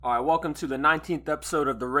All right, welcome to the 19th episode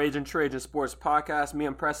of the Raging Trajan Sports Podcast. Me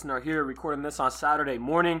and Preston are here recording this on Saturday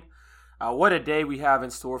morning. What a day we have in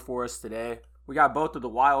store for us today. We got both of the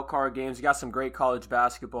wild card games. We got some great college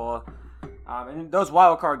basketball. And those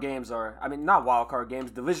wild card games not wild card games,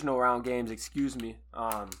 divisional round games, excuse me.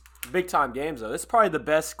 Big time games, though. This is probably the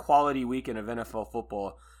best quality weekend of NFL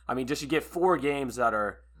football. I mean, just you get 4 games that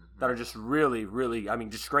are just really, really,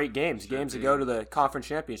 just great games. Games that go to the conference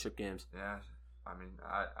championship games. Yeah. I mean,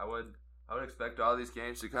 I would expect all these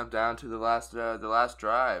games to come down to the last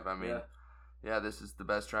drive. I mean, yeah, this is the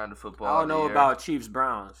best round of football. I don't know about Chiefs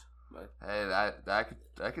Browns, but hey,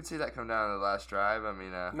 I could see that come down to the last drive. I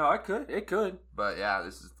mean, no, it could. But yeah,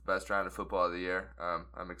 this is the best round of football of the year.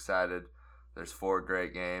 I'm excited. There's 4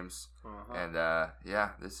 great games, and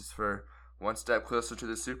this is for one step closer to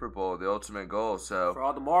the Super Bowl, the ultimate goal. So for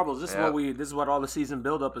all the marbles, this is what all the season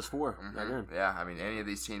buildup is for. Mm-hmm. Yeah, I mean, any of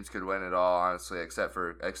these teams could win it all, honestly, except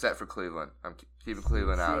for Cleveland. I'm keeping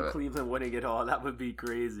Cleveland out of it. Cleveland winning it all, that would be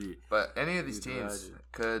crazy. But any of these teams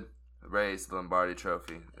could raise the Lombardi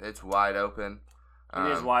Trophy. It's wide open.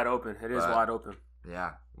 It is wide open.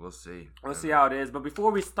 Yeah, we'll see. We'll see how it is. But before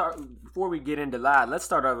we get into that, let's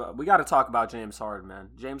start over. We got to talk about James Harden, man.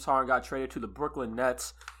 James Harden got traded to the Brooklyn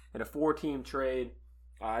Nets in a 4-team trade.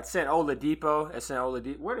 It sent Oladipo.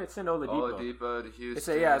 Where did it send Oladipo? Oladipo to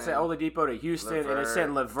Houston. It sent Oladipo to Houston, and it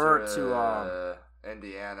sent LeVert to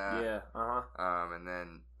Indiana. Yeah. And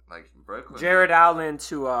then Brooklyn. Jared Allen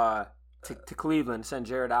to Cleveland. Sent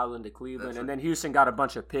Jared Allen to Cleveland, and then Houston got a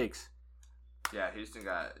bunch of picks. Yeah, Houston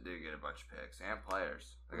did get a bunch of picks and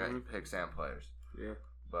players. They got picks and players. Yeah.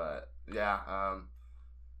 But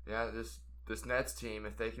this Nets team,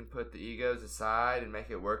 if they can put the egos aside and make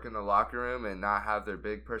it work in the locker room and not have their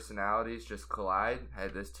big personalities just collide,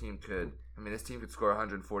 this team could score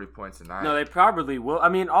 140 points a night. No, they probably will.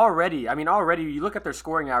 Already, you look at their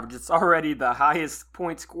scoring average, it's already the highest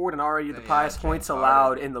points scored and already the highest points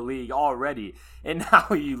allowed in the league already. And now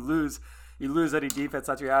you lose any defense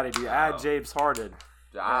that you added. You add James Harden.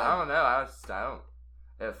 I don't know.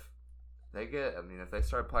 If they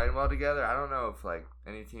start playing well together, I don't know if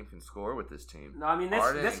any team can score with this team. No,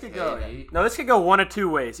 this could go. No, this could go one of two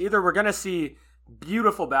ways. Either we're gonna see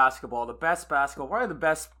beautiful basketball, probably the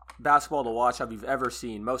best basketball to watch that we've ever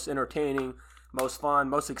seen. Most entertaining, most fun,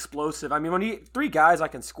 most explosive. When you 3 guys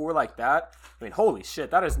that can score like that, holy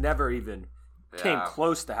shit, that has never even came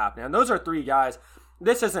close to happening. And those are 3 guys.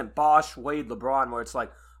 This isn't Bosh, Wade, LeBron, where it's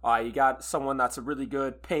you got someone that's a really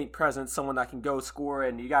good paint presence, someone that can go score,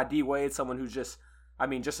 and you got D Wade, someone who's just a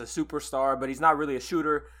superstar, but he's not really a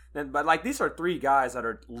shooter. But these are 3 guys that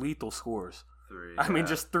are lethal scorers. 3.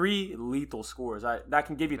 Just 3 lethal scores. That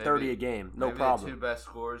can give you 30 a game, no problem. The 2 best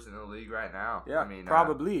scorers in the league right now. Yeah,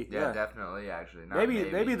 probably. Definitely. Actually,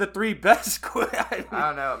 maybe the 3 best scorers.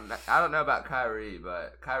 I don't know about Kyrie,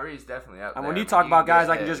 but Kyrie's definitely up there. And when you talk about guys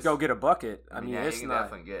that can just go get a bucket, he can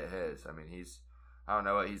definitely get his. I don't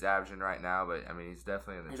know what he's averaging right now, but he's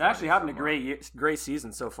definitely in the. He's actually having a great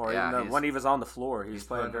season so far. Yeah, even though when he was on the floor, he's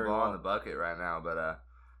playing very well. Putting the ball in the bucket right now, but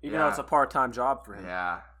even though it's a part-time job for him.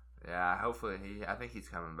 Yeah. Hopefully, I think he's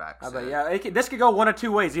coming back soon. This could go one of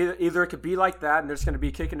 2 ways. Either it could be like that, and they're just going to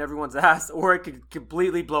be kicking everyone's ass, or it could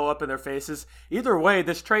completely blow up in their faces. Either way,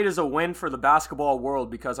 this trade is a win for the basketball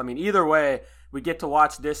world because either way, we get to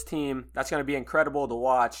watch this team. That's going to be incredible to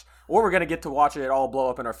watch, or we're going to get to watch it all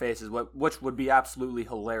blow up in our faces, which would be absolutely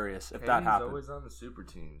hilarious if that happened. KD's always on the super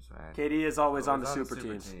teams, man. KD is always on the super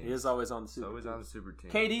teams. He is always on the super teams. Always on the super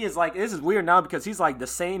teams. KD is this is weird now because he's the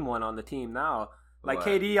sane one on the team now.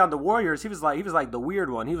 KD on the Warriors, he was the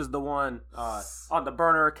weird one. He was the one on the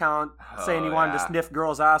burner account saying he wanted to sniff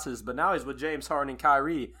girls' asses. But now he's with James Harden and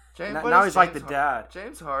Kyrie. Now he's the dad.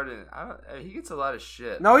 James Harden, he gets a lot of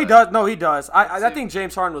shit. No, he does. I think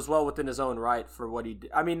James Harden was well within his own right for what he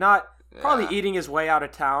did. Probably eating his way out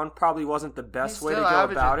of town probably wasn't the best way to go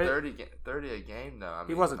about it. 30 a game though.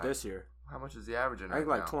 He wasn't this year. How much is he averaging? I think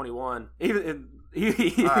right now? 21.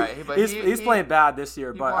 He's playing bad this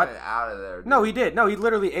year, but wanted out of there. Dude. No, he did. No, he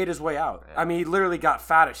literally ate his way out. Yeah. He literally got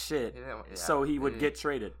fat as shit, so he would get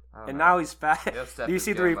traded. And now he's fat. Do you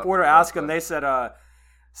see the reporter ask him? They said,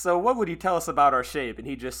 "So what would you tell us about our shape?" And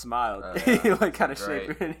he just smiled. He kind of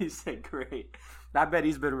shape, and he said, "Great." I bet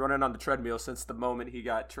he's been running on the treadmill since the moment he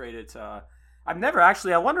got traded to. I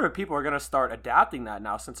wonder if people are gonna start adapting that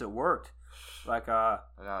now since it worked.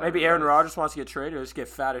 Maybe Aaron Rodgers wants to get traded or just get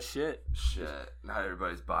fat as shit. Not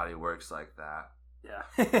everybody's body works like that. Yeah.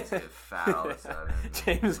 Just get fat all of a sudden.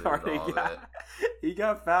 James Harden, he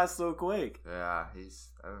got fat so quick. Yeah,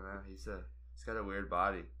 I don't know, he's got a weird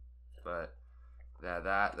body. But yeah,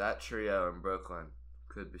 that trio in Brooklyn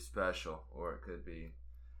could be special, or it could be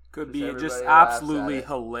Could be just absolutely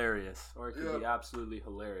hilarious. Or it could be absolutely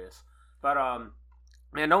hilarious. But,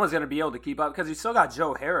 man, no one's going to be able to keep up because you still got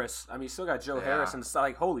Joe Harris. I mean, you still got Joe Harris, and it's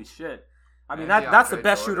like, holy shit. I mean, that's the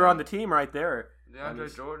best shooter on the team right there.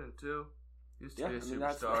 DeAndre Jordan, too. Used to be a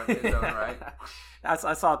superstar in his own right.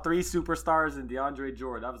 I saw 3 superstars in DeAndre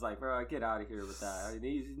Jordan. I was like, bro, get out of here with that. I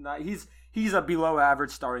mean, he's a below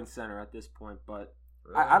average starting center at this point, but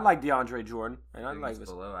really? I like DeAndre Jordan. And I like he's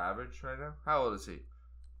below average right now? How old is he?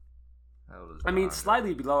 I mean,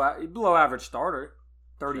 slightly below average starter.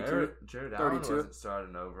 32. Jared Allen wasn't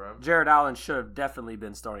starting over him. Jared Allen should have definitely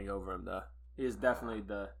been starting over him, though. He is definitely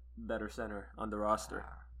the better center on the roster.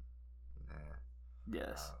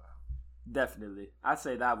 Yes. Definitely. I'd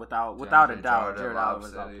say that without a doubt. Jared Allen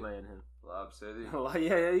was outplaying him. Lob City.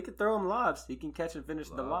 yeah, he can throw him lobs. He can catch and finish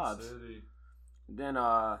the lobs. City. Then,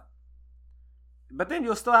 but then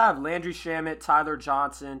you'll still have Landry Shamet, Tyler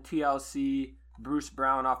Johnson, TLC, Bruce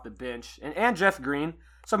Brown off the bench, and Jeff Green.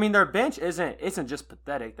 So I mean, their bench isn't just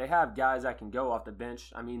pathetic. They have guys that can go off the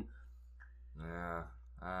bench. I mean,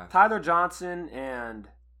 Tyler Johnson and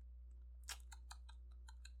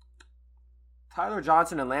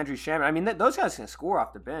Landry Shamet. I mean, those guys can score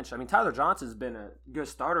off the bench. I mean, Tyler Johnson's been a good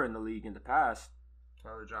starter in the league in the past.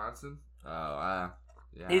 Tyler Johnson?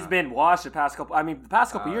 Yeah. He's been washed the past couple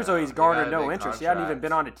years, though, he's garnered no interest. He hadn't even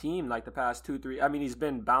been on a team like the past 2-3. I mean, he's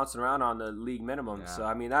been bouncing around on the league minimum. Yeah. So,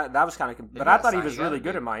 I mean, that was kind of – but I thought he was really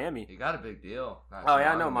good in Miami. He got a big deal.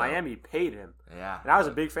 Miami paid him. Yeah. And I was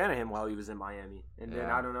a big fan of him while he was in Miami. And then,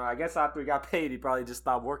 I don't know, I guess after he got paid, he probably just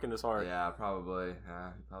stopped working as hard. Yeah, probably. Yeah,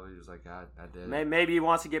 he probably was like, God, I did it. Maybe he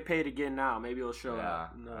wants to get paid again now. Maybe he'll show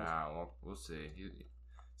up. Yeah, well, we'll see. He's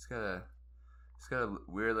got a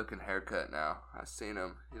weird-looking haircut now. I've seen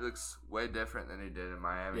him. He looks way different than he did in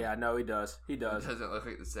Miami. Yeah, no, he does. He doesn't look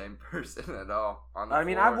like the same person at all.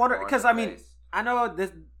 I wonder because I know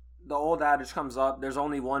the old adage comes up. There's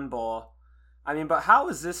only one ball. I mean, but how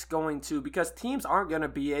is this going to? Because teams aren't going to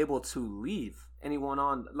be able to leave anyone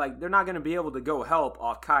on. Like, they're not going to be able to go help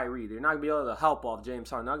off Kyrie. They're not going to be able to help off James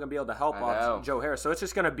Harden. They're not going to be able to help off Joe Harris. So it's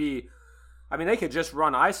just going to be. I mean, they could just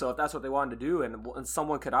run ISO if that's what they wanted to do, and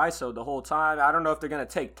someone could ISO the whole time. I don't know if they're going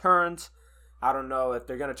to take turns. I don't know if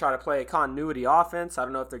they're going to try to play a continuity offense. I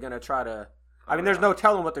don't know if they're going to try to – I mean, there's no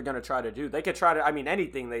telling what they're going to try to do. They could try to – I mean,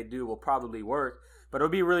 anything they do will probably work. But it'll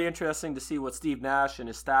be really interesting to see what Steve Nash and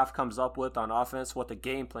his staff comes up with on offense, what the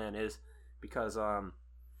game plan is. Because, man,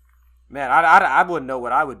 I wouldn't know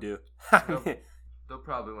what I would do. They'll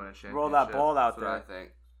probably win a championship. Roll that ball out there. That's what I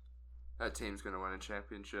think. That team's going to win a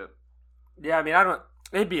championship. Yeah, I mean,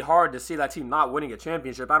 it'd be hard to see that team not winning a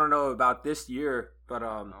championship. I don't know about this year, but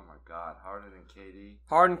oh my God, Harden,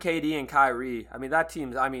 KD, and Kyrie. I mean, that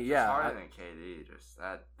team's. I mean, yeah, Harden and KD, just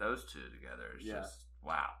those two together is just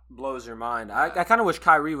wow, blows your mind. Yeah. I kind of wish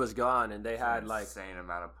Kyrie was gone and they had like insane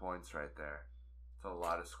amount of points right there. It's a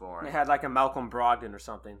lot of scoring. They had like a Malcolm Brogdon or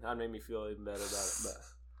something. That made me feel even better about it. But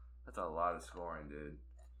that's a lot of scoring, dude.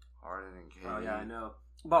 Harden and KD. Oh yeah, I know.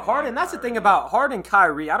 But Harden, that's the thing about Harden and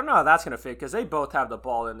Kyrie. I don't know how that's going to fit because they both have the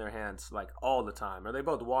ball in their hands like all the time. Or they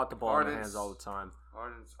both want the ball in their hands all the time.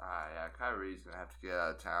 Kyrie's going to have to get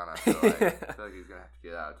out of town, I feel like. I feel like he's going to have to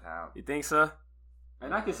get out of town. You think so?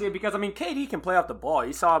 And I can see it because, I mean, KD can play off the ball.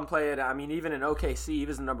 You saw him play it, I mean, even in OKC, he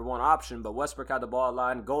was the number one option. But Westbrook had the ball a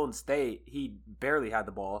lot. In Golden State, he barely had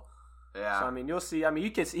the ball. Yeah. So, I mean, you'll see. I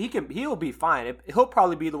mean, he'll be fine. He'll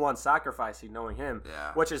probably be the one sacrificing, knowing him.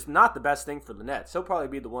 Yeah. Which is not the best thing for the Nets. He'll probably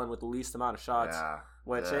be the one with the least amount of shots. Yeah.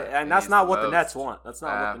 And that's not what the Nets want. That's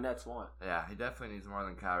not what the Nets want. Yeah, he definitely needs more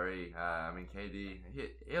than Kyrie. I mean, KD,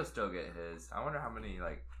 he'll still get his. I wonder how many,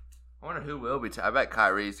 I wonder who will be. I bet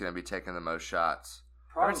Kyrie's going to be taking the most shots.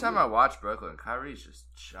 Probably. Every time I watch Brooklyn, Kyrie's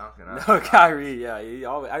just chunking up. No, Kyrie, yeah. He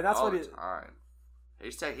always, that's all what the time. I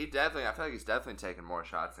feel like he's definitely taken more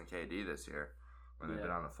shots than KD this year when they've been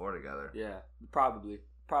on the floor together. Yeah, probably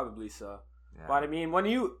so. Yeah. But I mean,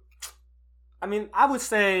 I would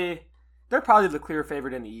say they're probably the clear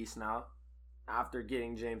favorite in the East now. After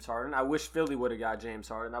getting James Harden, I wish Philly would have got James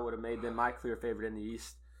Harden. That would have made them my clear favorite in the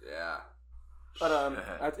East. Yeah. But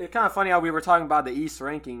it's kind of funny how we were talking about the East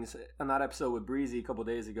rankings in that episode with Breezy a couple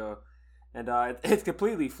days ago, and it's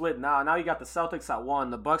completely flipped now. Now you got the Celtics at 1,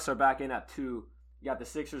 the Bucks are back in at 2. You got the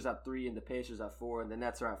Sixers at 3 and the Pacers at 4 and the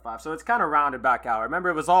Nets are at 5. So it's kind of rounded back out. Remember,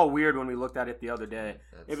 it was all weird when we looked at it the other day.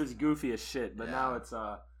 It was goofy as shit. But now it's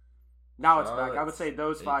back. I would say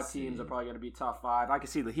those 5 teams are probably going to be top 5. I can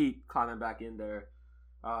see the Heat climbing back in there.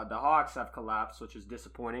 The Hawks have collapsed, which is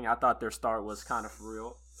disappointing. I thought their start was kind of for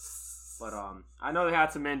real. But I know they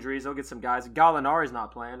had some injuries. They'll get some guys. Gallinari's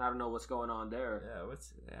not playing. I don't know what's going on there.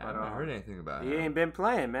 Yeah, I haven't heard anything about him. He ain't been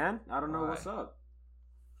playing, man. I don't know what's up.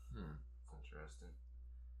 interesting.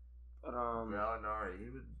 But Gallinari,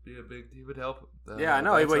 he would help. Yeah, I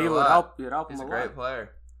know. He would help. He would help him a lot. He's a great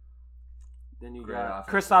player. Then you got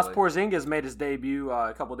Kristaps Porzingis made his debut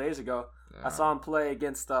a couple days ago. Yeah. I saw him play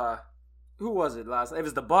against who was it last? It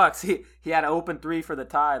was the Bucks. He had an open three for the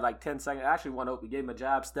tie, like 10 seconds. Actually, one open. Gave him a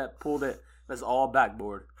jab step, pulled it. That's all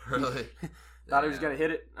backboard. Really? Thought he was gonna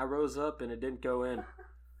hit it. I rose up and it didn't go in.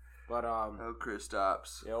 But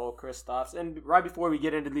Kristaps. Yeah, old Kristaps. And right before we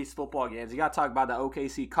get into these football games, you got to talk about the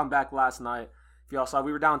OKC comeback last night. If y'all saw,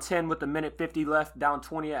 we were down 10 with a minute 50 left, down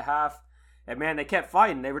 20 at half. And, man, they kept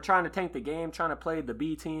fighting. They were trying to tank the game, trying to play the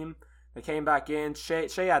B team. They came back in. Shea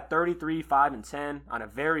had 33, 5, and 10 on a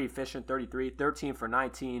very efficient 33, 13 for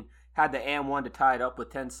 19. Had the and one to tie it up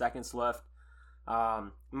with 10 seconds left.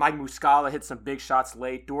 Mike Muscala hit some big shots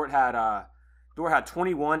late. Dort had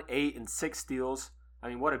 21, 8, and 6 steals. I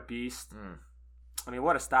mean, what a beast. I mean,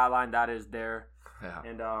 what a style line that is there. Yeah.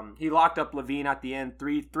 And he locked up Levine at the end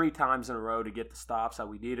three times in a row to get the stops that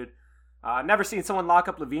we needed. Never seen someone lock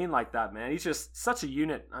up Levine like that, man. He's just such a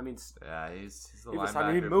unit. I mean, yeah, he's a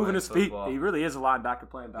linebacker. He's moving his feet. Football. He really is a linebacker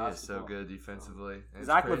playing basketball. He is so good defensively.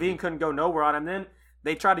 Zach LaVine couldn't go nowhere on him. Then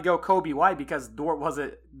they tried to go Kobe White because Dort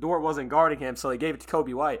wasn't guarding him, so they gave it to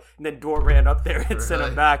Kobe White. And then Dort ran up there and sent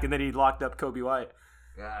him back, and then he locked up Kobe White.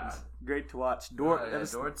 God. Great to watch. Dort's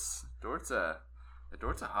a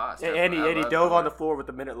hoss. And he dove on the floor with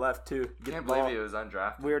a minute left too. Can't believe he was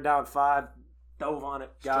undrafted. We were down 5. Dove on it.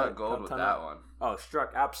 Struck gold with that one. Oh,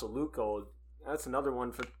 struck absolute gold. That's another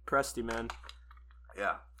one for Presty, man.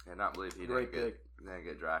 Yeah, cannot believe he didn't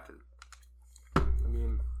get drafted. I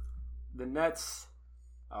mean, the Nets.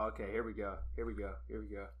 Oh, okay, here we go.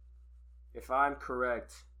 If I'm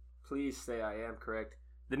correct, please say I am correct.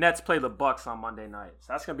 The Nets play the Bucks on Monday night,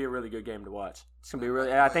 so that's gonna be a really good game to watch. It's gonna be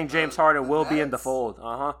really. I think James Harden will be in the fold.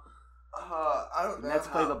 I don't know. The Nets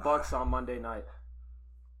play the Bucks on Monday night.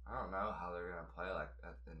 I don't know how they're gonna play like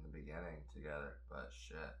that in the beginning together, but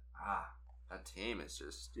shit. That team is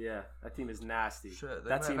just. Yeah, that team is nasty. Shit,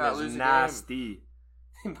 that team is nasty.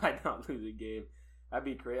 They might not lose a game. That'd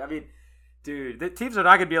be crazy. I mean, dude, the teams are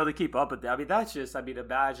not gonna be able to keep up with that. I mean, that's just. I mean,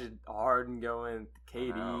 imagine Harden going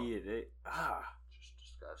KD. Just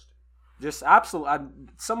disgusting. Just absolute.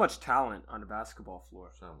 So much talent on the basketball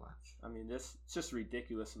floor. So much. I mean, it's just a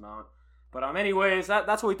ridiculous amount. But anyways,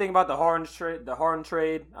 that's what we think about the Harden trade. The Harden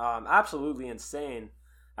trade, absolutely insane.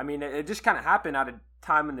 I mean, it just kind of happened at a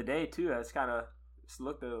time in the day too. It's kind of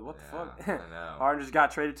what the fuck. I know. Harden just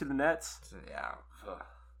got traded to the Nets. Yeah,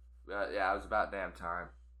 it was about damn time.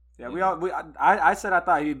 Yeah, I said I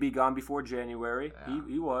thought he'd be gone before January. Yeah.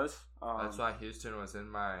 He was. That's why Houston was in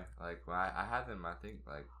my I had them. I think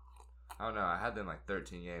I don't know. I had them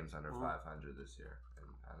 13 games under 500 this year.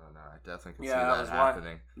 I don't know. I definitely can see that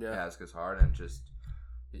happening. Yeah, it's because Harden just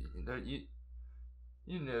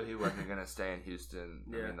you knew he wasn't going to stay in Houston.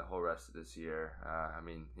 I mean, the whole rest of this year. I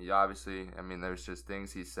mean, he obviously. I mean, there's just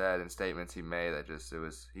things he said and statements he made that just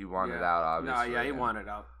he wanted out. Obviously, he wanted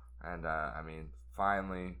out. And I mean,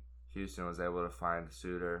 finally, Houston was able to find a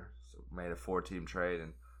suitor. So made a 4-team trade,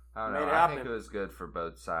 and I don't know. I think it was good for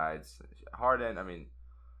both sides. Harden. I mean,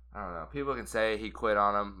 I don't know. People can say he quit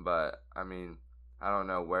on him, but I mean. I don't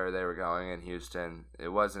know where they were going in Houston. It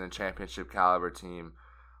wasn't a championship caliber team.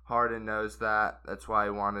 Harden knows that. That's why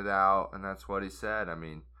he wanted out, and that's what he said. I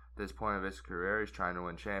mean, at this point of his career, he's trying to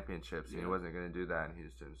win championships, and he wasn't going to do that in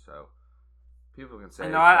Houston. So people can say,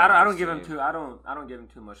 no, I don't give him too. I don't give him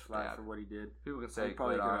too much flack for what he did. People can say he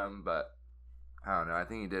quit on him, but I don't know. I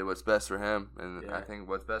think he did what's best for him, and I think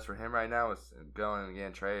what's best for him right now is going and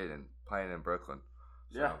getting traded and playing in Brooklyn.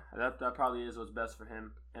 So. Yeah, that probably is what's best for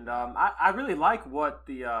him. And I really like what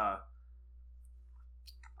the I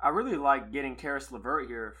really like getting Karis LeVert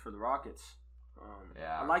here for the Rockets.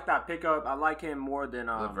 I like that pickup. I like him more than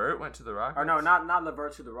LeVert went to the Rockets. Or no, not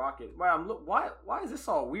LeVert to the Rockets. Well, why is this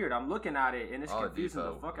all weird? I'm looking at it and it's confusing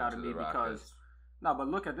the fuck out of me because but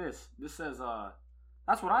look at this. This says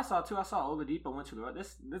that's what I saw too. I saw Oladipo went to the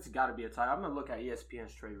Rockets. This got to be a tie. I'm gonna look at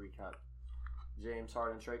ESPN's trade recap. James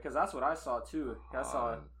Harden trade because that's what I saw too. I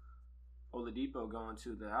saw Oladipo going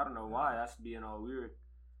to the. I don't know why that's being all weird.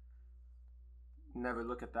 Never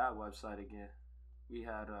look at that website again. We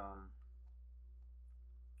had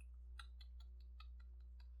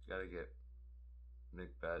Gotta get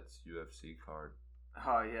Nick Betts UFC card.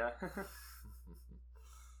 Oh yeah.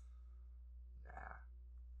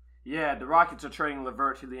 Yeah, the Rockets are trading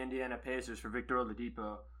LeVert to the Indiana Pacers for Victor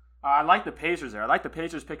Oladipo. I like the Pacers there. I like the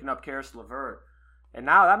Pacers picking up Karis LeVert. And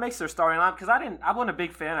now that makes their starting line because I wasn't a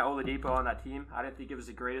big fan of Oladipo on that team. I didn't think it was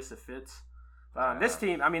the greatest of fits. This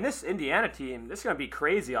team, this Indiana team, this is going to be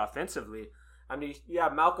crazy offensively. I mean, yeah,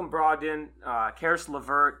 Malcolm Brogdon, Karis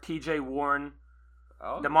LeVert, T.J. Warren,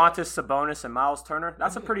 Domantas Sabonis, and Miles Turner.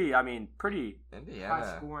 That's a pretty Indiana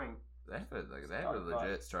high scoring. They have a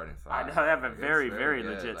legit starting five. I know they have a very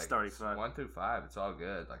legit like, starting five. 1 through 5, it's all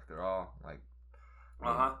good. Like they're all like,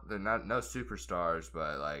 they're not no superstars,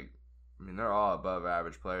 but like, I mean, they're all above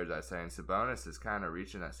average players. I'd say, and Sabonis is kind of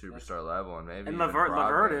reaching that superstar level, and maybe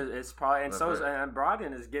LeVert is probably, and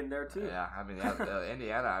Brogdon is getting there too. Yeah, I mean,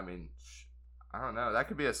 Indiana. I mean, I don't know. That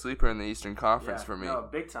could be a sleeper in the Eastern Conference for me. No,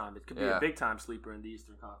 big time. It could be a big time sleeper in the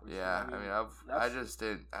Eastern Conference. Yeah, I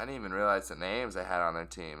didn't even realize the names they had on their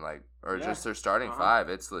team, like, or just their starting five.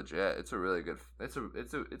 It's legit. It's a really good. It's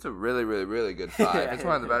a really good five. It's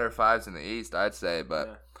one of the better fives in the East, I'd say.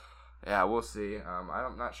 But yeah, we'll see.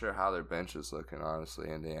 I'm not sure how their bench is looking, honestly.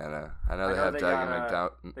 Indiana. I know they have Dougie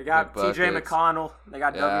McDowell. They got T.J. McConnell. They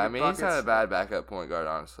got Dougie. I mean, he's not a bad backup point guard,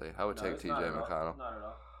 honestly. I would take T.J. McConnell. Not at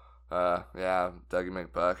all. Dougie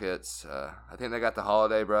McBuckets. I think they got the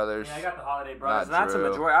Holiday brothers. Yeah, I got the Holiday brothers. That's a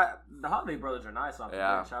majority. The Holiday brothers are nice off the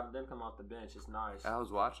bench. Having them come off the bench is nice. I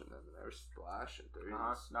was watching them, and they were splashing threes.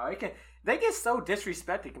 No, they get so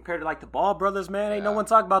disrespected compared to like the Ball brothers, man. Ain't no one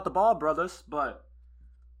talking about the Ball brothers, but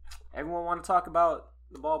everyone want to talk about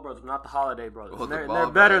the Ball brothers, not the Holiday brothers. Well, they're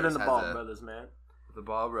better than the Ball brothers, man. The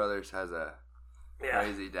Ball brothers has a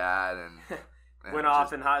crazy dad and went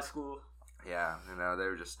off in high school. Yeah, they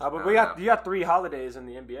were just. But you got 3 holidays in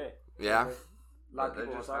the NBA. Yeah, a lot of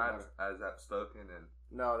people just not as outspoken and.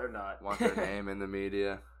 No, they're not. Want their name in the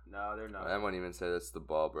media. No, they're not. I wouldn't even say that's the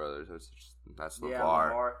Ball brothers. That's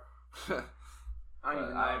LeVar. LeVar. I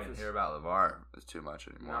don't even hear about LeVar. It's too much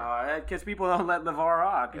anymore. No, because people don't let LeVar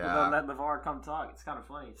on. People don't let LeVar come talk. It's kind of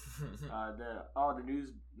funny. All the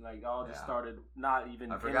news just started not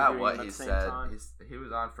even. I forgot what he said. He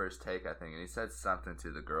was on First Take, I think, and he said something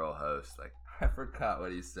to the girl host. Like, I forgot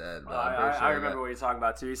what he said. But I remember what you're talking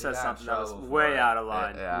about too. He said something that was way out of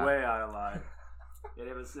line. Way out of line. And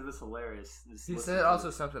it was hilarious. He said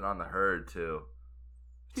also something on the herd too.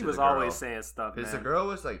 He was always saying stuff, man. Because the girl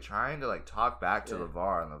was like trying to like talk back to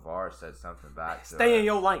LeVar, and LeVar said something back to Stay in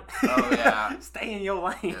your lane. Oh yeah. Stay in your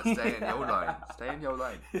lane. Yeah, stay in your lane. Stay in your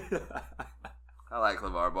lane. I like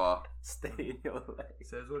LeVar Ball. Stay in your lane. He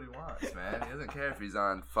says what he wants, man. He doesn't care if he's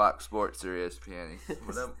on Fox Sports or ESPN.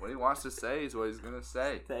 What he wants to say is what he's gonna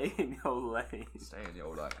say. Stay in your lane. Stay in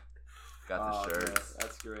your lane. Got the shirts. Man,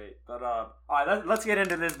 that's great. But all right, let's get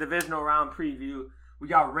into this divisional round preview. We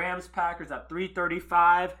got Rams-Packers at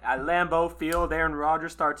 3:35 at Lambeau Field. Aaron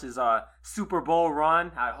Rodgers starts his Super Bowl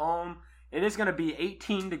run at home. It is going to be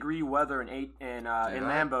 18-degree weather in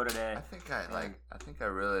Lambeau today. I think I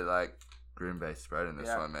really like Green Bay spreading this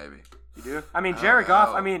one. Maybe you do. I mean, Jared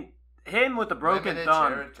Goff. I mean, him with the broken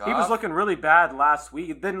thumb. He was looking really bad last week.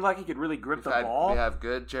 It didn't look like he could really grip the ball. We have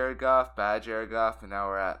good Jared Goff, bad Jared Goff, and now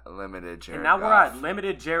we're at limited Jared Goff. And now we're at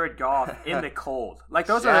limited Jared Goff in the cold. Like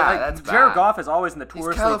those are like Jared Goff is always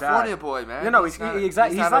notoriously bad. He's California boy, man. No, he's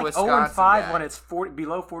like 0-5 when it's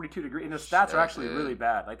below 42 degrees, and his stats are actually really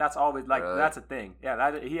bad. Like that's always that's a thing.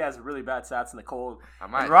 Yeah, he has really bad stats in the cold.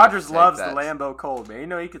 And Rodgers loves the Lambeau cold, man. You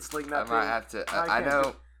know he could sling that. I might have to.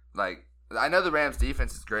 I know the Rams'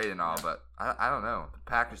 defense is great and all, but I don't know. The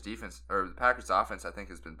Packers' defense or the Packers' offense, I think,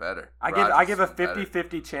 has been better. I give a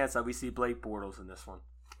 50-50 chance that we see Blake Bortles in this one.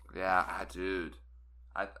 Yeah, dude.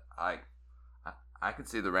 I could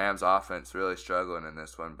see the Rams' offense really struggling in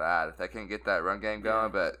this one bad if they can't get that run game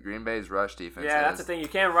going. But Green Bay's rush defense. Yeah, that's the thing. You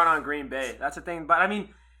can't run on Green Bay. That's the thing. But I mean,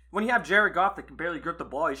 when you have Jared Goff that can barely grip the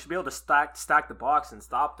ball, you should be able to stack the box and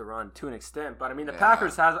stop the run to an extent. But I mean, the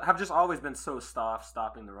Packers have just always been so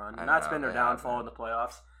stopping the run, and that's been their downfall in the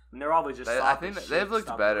playoffs. And they're always just. I think they've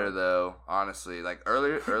looked better though, honestly. Like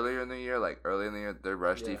earlier in the year, their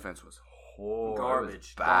rush defense was horrible. Garbage. It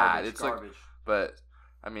was bad. It's garbage. Like, but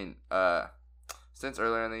I mean, since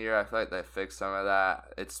earlier in the year, I feel like they fixed some of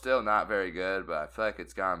that. It's still not very good, but I feel like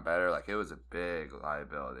it's gotten better. Like it was a big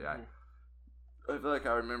liability. I feel like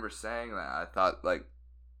I remember saying that. I thought like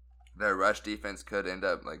their rush defense could end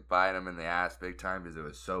up like biting them in the ass big time because it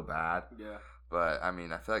was so bad. Yeah. But I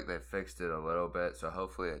mean, I feel like they fixed it a little bit, so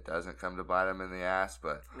hopefully it doesn't come to bite them in the ass.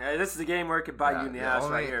 But yeah, this is a game where it could bite you in the ass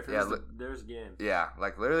right here. There's a game. Yeah,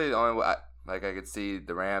 like literally the only way I could see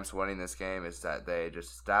the Rams winning this game is that they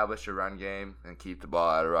just establish a run game and keep the ball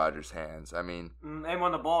out of Rodgers' hands. I mean, and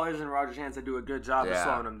when the ball is in Rodgers' hands, they do a good job of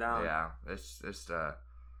slowing them down. Yeah, it's just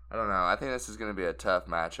I don't know. I think this is going to be a tough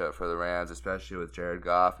matchup for the Rams, especially with Jared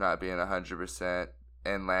Goff not being 100%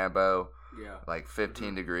 in Lambeau. Yeah. Like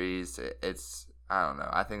 15 degrees. It's I don't know.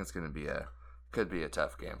 I think it's going to be could be a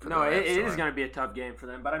tough game for the Rams. No, it is going to be a tough game for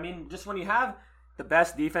them. But I mean, just when you have the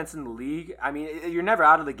best defense in the league. I mean, you're never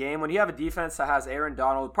out of the game. When you have a defense that has Aaron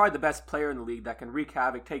Donald, probably the best player in the league that can wreak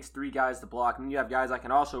havoc, takes 3 guys to block, and then you have guys that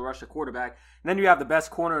can also rush the quarterback. And then you have the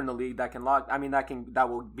best corner in the league that can lock. I mean, that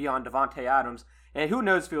will be on Devontae Adams. And who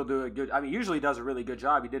knows if he'll do a good. I mean, usually he does a really good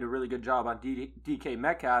job. He did a really good job on DK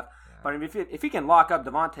Metcalf. Yeah. But I mean, if he can lock up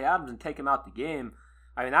Devontae Adams and take him out the game,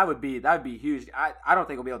 I mean, that would be huge. I don't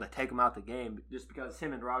think we'll be able to take him out the game just because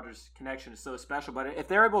him and Rodgers' connection is so special. But if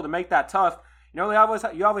they're able to make that tough, you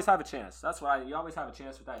always have a chance. That's why you always have a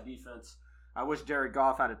chance with that defense. I wish Jared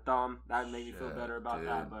Goff had a thumb. That would make me feel better about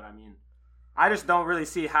that. But I mean, I just don't really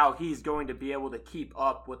see how he's going to be able to keep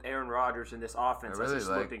up with Aaron Rodgers in this offense. It just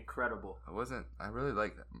looked incredible. I really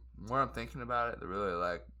like that. The more I'm thinking about it,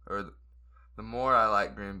 the more I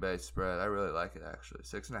like Green Bay spread. I really like it, actually.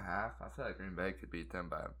 6.5. I feel like Green Bay could beat them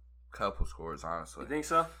by a couple scores, honestly. You think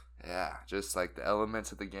so? Yeah, just like the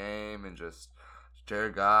elements of the game and just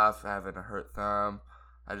Jared Goff having a hurt thumb.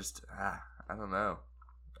 I don't know.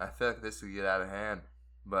 I feel like this could get out of hand.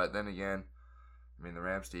 But then again, I mean, the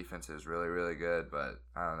Rams' defense is really, really good. But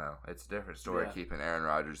I don't know. It's a different story keeping Aaron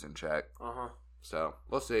Rodgers in check. So,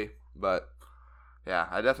 we'll see. But, yeah,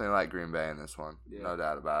 I definitely like Green Bay in this one. Yeah. No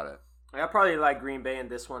doubt about it. I probably like Green Bay in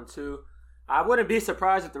this one, too. I wouldn't be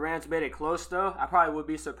surprised if the Rams made it close, though. I probably would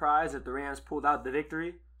be surprised if the Rams pulled out the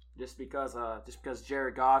victory just because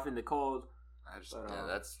Jared Goff in the cold.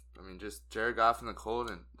 Just Jared Goff in the cold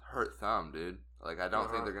and hurt thumb, dude. Like, I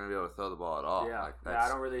don't think they're going to be able to throw the ball at all. Yeah, I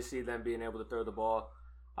don't really see them being able to throw the ball.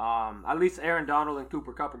 At least Aaron Donald and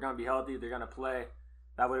Cooper Kupp are going to be healthy. They're going to play.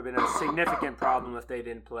 That would have been a significant problem if they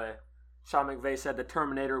didn't play. Sean McVay said the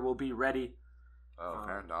Terminator will be ready. Oh, if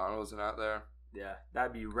Aaron Donald isn't out there? Yeah,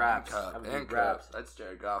 that'd be raps. And Kupp. That's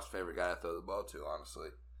Jared Goff's favorite guy to throw the ball to, honestly.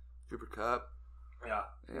 Cooper Kupp. Yeah.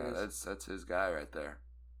 Yeah, that's his guy right there.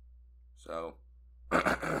 So, I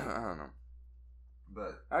don't know.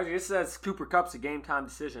 But actually, it says Cooper Kupp's a game time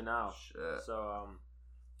decision now. Shit. So,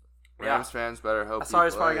 Rams fans better hope. I saw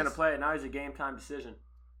he's probably gonna play it. Now he's a game time decision.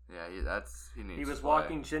 Yeah, he needs. He was to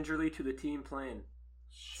walking gingerly to the team plane.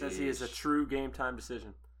 Says he is a true game time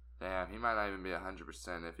decision. Damn, he might not even be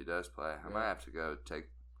 100% if he does play. I might have to go take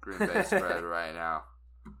Green Bay spread right now.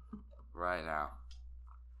 Right now.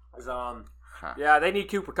 Yeah, they need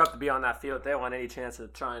Cooper Kupp to be on that field if they want any chance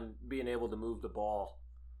of trying being able to move the ball.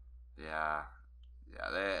 Yeah,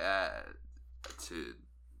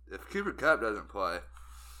 if Cooper Kupp doesn't play,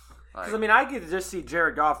 because I get to just see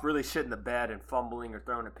Jared Goff really shit in the bed and fumbling or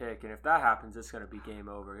throwing a pick, and if that happens, it's going to be game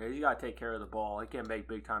over. You got to take care of the ball. He can't make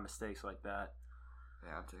big time mistakes like that.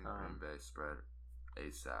 Yeah, I'm taking Green Bay spread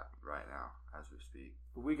ASAP right now as we speak.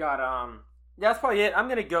 We got that's probably it. I'm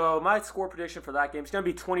going to go. My score prediction for that game is going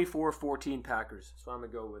to be 24-14 Packers. So I'm going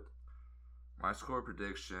to go with. My score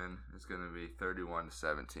prediction is going to be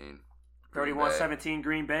 31-17. 31-17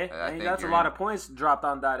 Green Bay. I think that's a lot of points dropped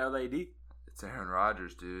on that LAD. It's Aaron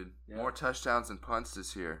Rodgers, dude. Yeah. More touchdowns than punts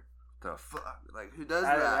this year. The fuck? Like, who does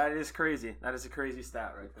that? That is crazy. That is a crazy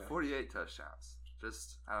stat right there. 48 touchdowns.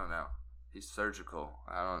 Just, I don't know. He's surgical.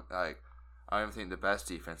 I don't even think the best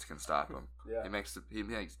defense can stop him. Yeah. He makes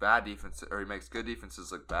bad defense, or he makes good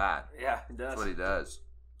defenses look bad. Yeah, he does. That's what he does.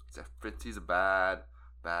 He's a bad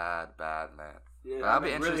man. Yeah, I'm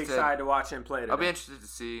really excited to watch him play today. I'll be interested to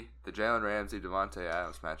see the Jalen Ramsey-Devontae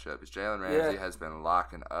Adams matchup. Because Jalen Ramsey has been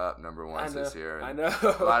locking up number ones this year. I know.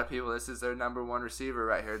 A lot of people, this is their number one receiver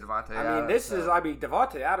right here, Devontae Adams.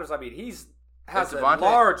 Devontae Adams, has a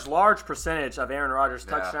large percentage of Aaron Rodgers'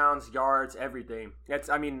 touchdowns, yards, everything.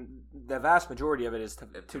 The vast majority of it is to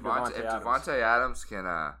Devontae Adams. If Devontae Adams can,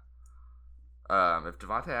 if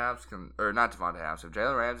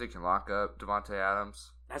Jalen Ramsey can lock up Devontae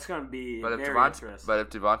Adams, that's going to be very interesting. But if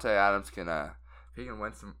Devontae Adams can, if he can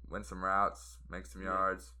win some routes, make some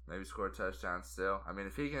yards, maybe score a touchdown still. I mean,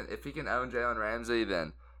 if he can own Jalen Ramsey,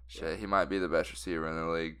 then he might be the best receiver in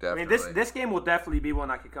the league. Definitely. I mean, this game will definitely be one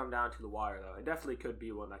that could come down to the wire, though. It definitely could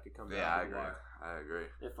be one that could come down to the wire. I agree.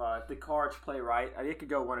 If the Cards play right, it could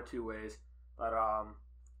go one of two ways. But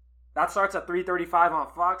that starts at 3:35 on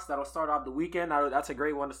Fox. That'll start off the weekend. That's a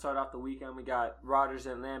great one to start off the weekend. We got Rodgers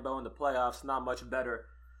and Lambeau in the playoffs. Not much better.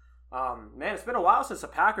 Man, it's been a while since the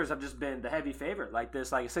Packers have just been the heavy favorite like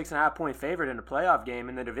this, like a 6.5 point favorite in a playoff game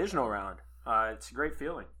in the divisional round. It's a great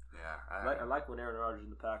feeling. Yeah, I like when Aaron Rodgers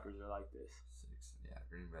and the Packers are like this. Yeah,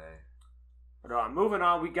 Green Bay. But moving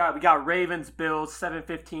on, we got Ravens Bills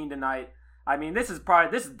 7:15 tonight. I mean, this is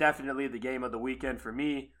definitely the game of the weekend for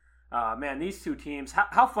me. Man, these two teams.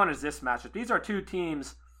 How fun is this matchup? These are two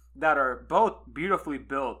teams that are both beautifully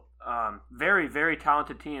built. Very, very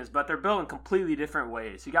talented teams, but they're built in completely different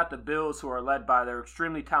ways. You got the Bills, who are led by their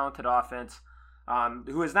extremely talented offense.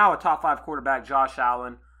 who is now a top 5 quarterback, Josh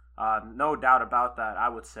Allen. No doubt about that, I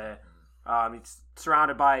would say. He's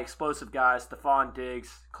surrounded by explosive guys, Stephon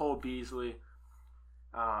Diggs, Cole Beasley.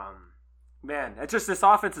 Man, it's just this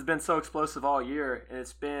offense has been so explosive all year, and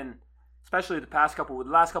it's been, especially the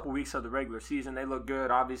last couple weeks of the regular season, they look good.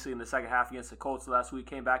 Obviously, in the second half against the Colts last week,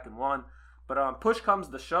 came back and won. But push comes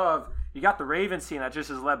to shove, you got the Ravens team that just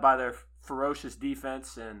is led by their ferocious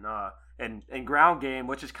defense and ground game,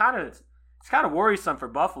 which is kind of worrisome for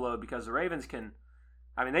Buffalo because the Ravens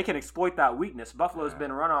they can exploit that weakness. Buffalo's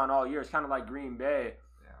been run on all year. It's kind of like Green Bay.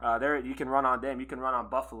 You can run on them. You can run on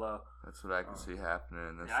Buffalo. That's what I can see happening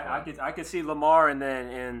in this. I could see Lamar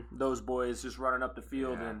and those boys just running up the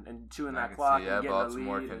field and chewing that clock and getting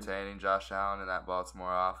Baltimore a lead. containing Josh Allen and that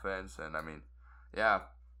Baltimore offense, and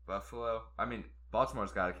Buffalo.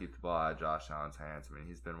 Baltimore's got to keep the ball out of Josh Allen's hands.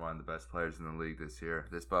 He's been one of the best players in the league this year.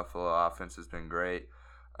 This Buffalo offense has been great,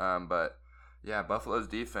 but Buffalo's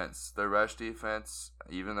defense, their rush defense,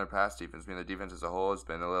 even their pass defense, their defense as a whole has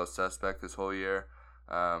been a little suspect this whole year.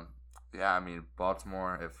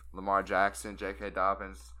 Baltimore, if Lamar Jackson, J.K.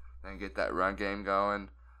 Dobbins, then get that run game going,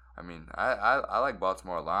 I like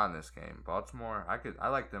Baltimore a lot in this game. Baltimore, I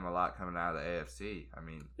like them a lot coming out of the AFC.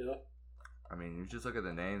 You just look at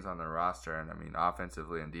the names on their roster, and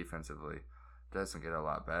offensively and defensively, it doesn't get a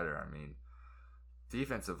lot better.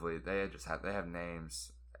 Defensively, they have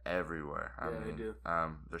names everywhere. They do.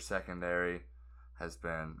 Their secondary has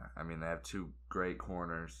been. They have 2 great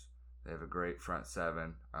corners. They have a great front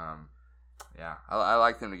 7. I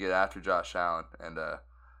like them to get after Josh Allen, and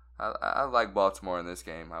I like Baltimore in this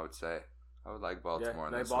game. I would say I would like Baltimore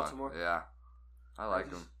in this Baltimore? one. Yeah, I like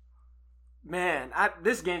them. Man,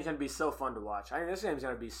 this game's going to be so fun to watch. This game's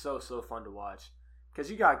going to be so fun to watch. Because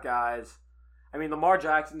you got guys. Lamar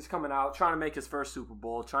Jackson's coming out, trying to make his first Super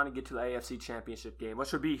Bowl, trying to get to the AFC Championship game,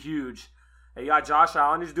 which would be huge. And you got Josh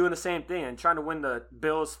Allen who's doing the same thing and trying to win the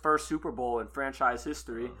Bills' first Super Bowl in franchise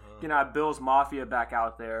history. You can have Bills Mafia back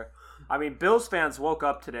out there. Bills fans woke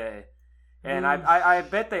up today. And I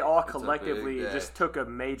bet they all collectively just took a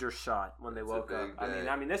major shot when they woke up.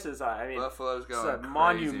 This is Buffalo's going a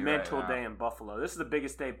monumental day in Buffalo. This is the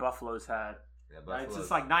biggest day Buffalo's had. It's just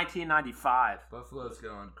like 1995. Buffalo's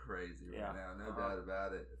going crazy right now, no doubt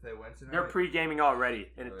about it. If they win tonight, they're pre-gaming already,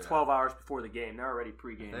 and 12 hours before the game, they're already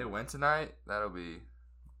pre-gaming. If they win tonight,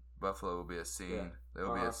 Buffalo will be a scene. Yeah.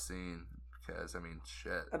 They'll be a scene. Because,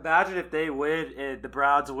 shit. Imagine if they win and the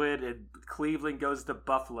Browns win and Cleveland goes to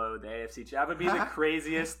Buffalo in the AFC. That would be the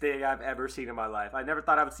craziest thing I've ever seen in my life. I never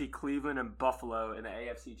thought I would see Cleveland and Buffalo in the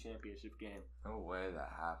AFC Championship game. No way that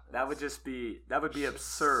happens. That would be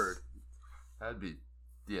absurd. That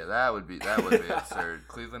would be absurd.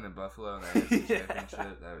 Cleveland and Buffalo in the AFC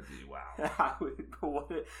Championship, that would be wow.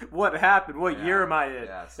 What happened? What year am I in?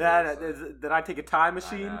 Yeah, did I take a time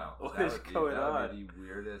machine? What is going on? That would be the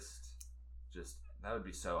weirdest. That would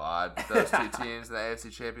be so odd. Those 2 teams in the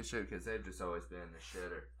AFC Championship, because they've just always been in the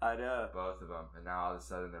shitter. I know. Both of them. And now all of a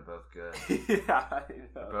sudden they're both good. I know.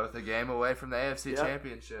 They're both a game away from the AFC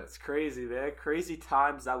Championship. It's crazy, man. Crazy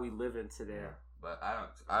times that we live in today. Yeah. But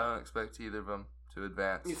I don't expect either of them to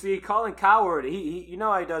advance. You see, Colin Cowherd, he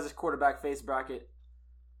how he does his quarterback face bracket?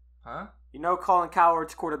 Huh? Colin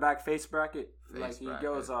Cowherd's quarterback face bracket? Face bracket. He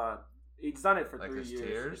goes he's done it for 3 years.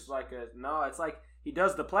 Tiers? It's like it's like he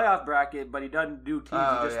does the playoff bracket, but he doesn't do teams.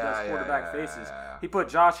 He just does quarterback faces. Yeah. He put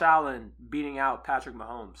Josh Allen beating out Patrick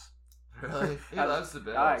Mahomes. Really? He loves the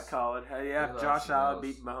Bills. All right, Colin. Josh Allen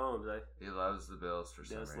beat Mahomes. He loves the Bills for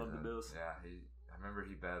some reason. He does love the Bills. Yeah, I remember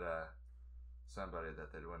he bet somebody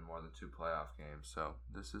that they'd win more than 2 playoff games. So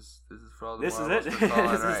this is for all the This is it. This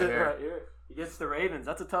is it right here. Against the Ravens.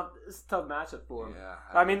 It's a tough matchup for him.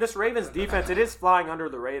 Yeah, this Ravens defense, it is flying under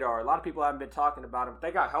the radar. A lot of people haven't been talking about them. But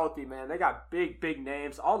they got healthy, man. They got big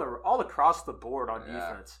names all across the board on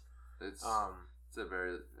defense. It's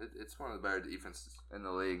one of the better defenses in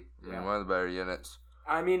the league. One of the better units.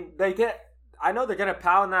 I know they're gonna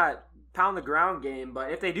pound the ground game,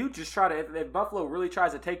 but if they do just try to, if Buffalo really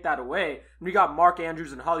tries to take that away, and we got Mark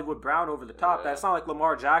Andrews and Hollywood Brown over the top, that's not like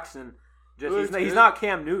Lamar Jackson. He's not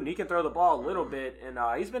Cam Newton. He can throw the ball a little bit, and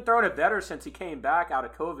he's been throwing it better since he came back out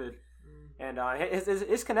of COVID. And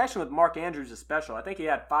his connection with Mark Andrews is special. I think he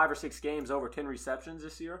had 5 or 6 games over 10 receptions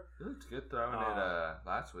this year. He looked good throwing it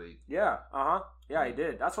last week. Yeah, he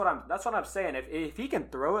did. That's what I'm saying. If he can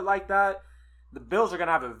throw it like that, the Bills are going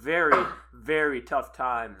to have a very, very tough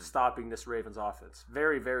time stopping this Ravens offense.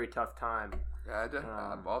 Very, very tough time.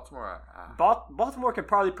 Yeah, Baltimore. Baltimore can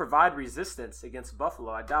probably provide resistance against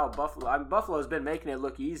Buffalo. I doubt Buffalo. Buffalo's been making it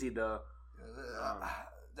look easy, though.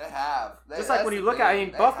 They have. Just like when you look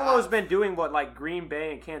at, Buffalo's been doing what like Green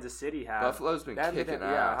Bay and Kansas City have. Buffalo's been kicking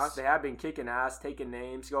ass. They have been kicking ass, taking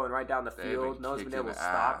names, going right down the field. No one's been able to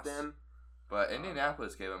stop them. But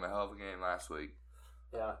Indianapolis gave them a hell of a game last week.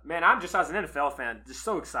 Yeah, man, I'm just as an NFL fan, just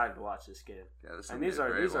so excited to watch this game. Yeah, and these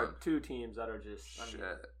are two teams that are just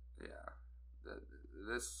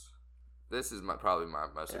This is probably my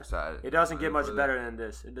most excited. It doesn't get much better than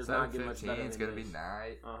this. It does not get much better than this. It's going to be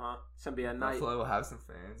night. It's going to be a night. Buffalo will have some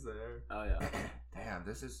fans there. Oh, yeah. Damn,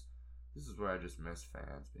 this is where I just miss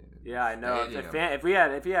fans being in. Yeah, I know. If we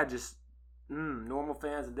had just normal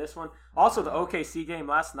fans in this one. Also, the OKC game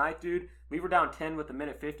last night, dude, we were down 10 with a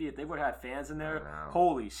minute 50. If they would have had fans in there,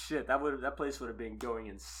 holy shit, that place would have been going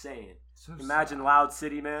insane. So imagine sad. Loud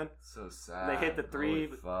City, man. So sad. They hit the three.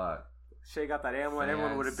 Holy fuck. Shea got that ammo, and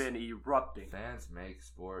everyone would have been erupting. Fans make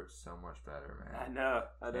sports so much better, man. I know.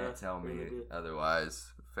 Can't tell me otherwise.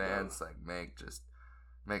 Fans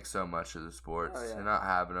make so much of the sports. And not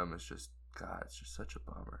having them, it's just such a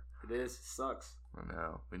bummer. It is. It sucks. I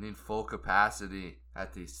know. We need full capacity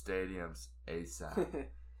at these stadiums ASAP.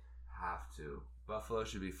 Have to. Buffalo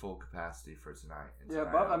should be full capacity for tonight. Yeah,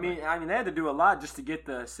 I mean, they had to do a lot just to get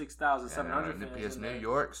the 6,700 fans. Because New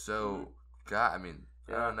York, I mean.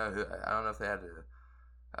 Yeah. I don't know if they had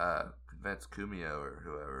to convince Kumio or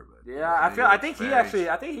whoever. But I think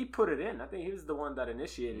he put it in. I think he was the one that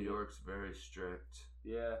initiated it. New York's very strict.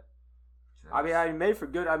 Yeah. I mean, made for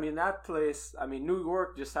good. I mean, that place. I mean, New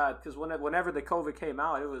York just had because whenever the COVID came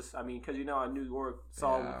out, it was. I mean, because New York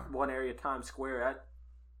saw one area, Times Square, that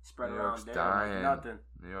spread around there. Dying. Nothing.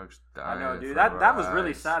 New York's dying. I know, dude. That was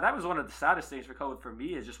really sad. That was one of the saddest things for COVID for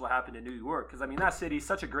me is just what happened in New York. Because I mean, that city is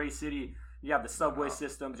such a great city. You have the subway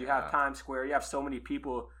systems. You have Times Square. You have so many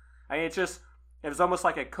people. I mean, it was almost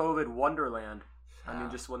like a COVID wonderland. I mean,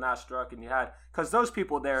 just when that struck, and you had because those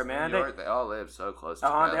people there, man, New York, they all live so close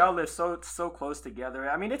together. They all live so close together.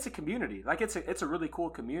 I mean, it's a community. Like it's a really cool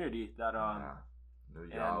community that New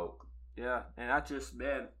York. And that just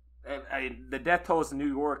man, the death tolls in New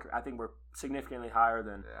York, I think, were significantly higher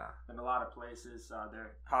than a lot of places.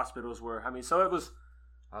 Their hospitals were. I mean, so it was.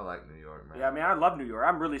 I like New York, man. Yeah, I mean, I love New York.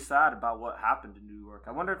 I'm really sad about what happened in New York.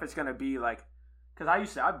 I wonder if it's going to be like,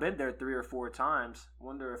 because I've been there 3 or 4 times. I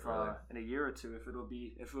wonder if in a year or two if it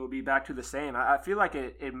will be back to the same. I feel like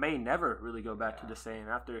it may never really go back to the same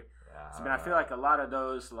after. Yeah, I mean, I feel like a lot of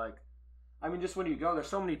those just when you go, there's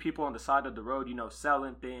so many people on the side of the road,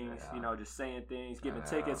 selling things, just saying things, giving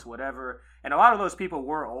tickets, whatever. And a lot of those people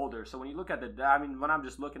were older. So when you look at when I'm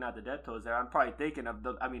just looking at the death tolls there, I'm probably thinking of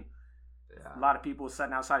a lot of people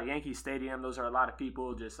sitting outside of Yankee Stadium. Those are a lot of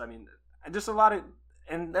people. Just a lot of,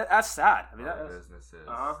 and that's sad. I mean, a lot of businesses.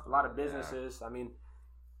 A lot of businesses. Yeah. I mean,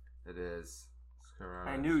 it is.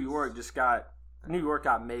 And New York got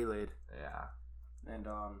meleeed. Yeah. And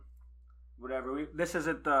whatever. This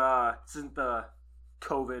isn't the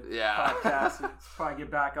COVID podcast. Let's probably get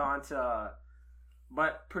back on to.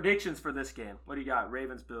 But predictions for this game. What do you got?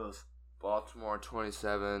 Ravens, Bills. Baltimore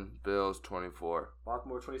 27, Bills 24.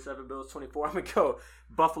 Baltimore 27, Bills 24. I'm going to go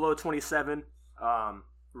Buffalo 27,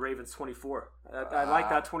 Ravens 24. I like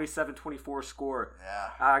that 27-24 score. Yeah.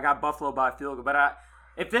 I got Buffalo by a field goal. But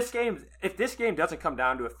if this game doesn't come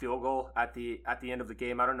down to a field goal at the end of the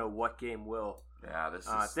game, I don't know what game will. Yeah,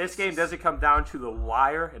 if this game doesn't come down to the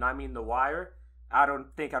wire, and I mean the wire, I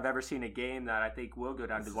don't think I've ever seen a game that I think will go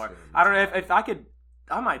down to the wire. I don't know if I could.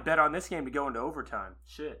 I might bet on this game to go into overtime.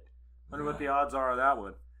 Shit. Wonder what the odds are on that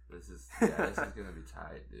one. This is going to be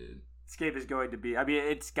tight, dude. This game is going to be. I mean,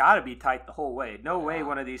 it's got to be tight the whole way. No way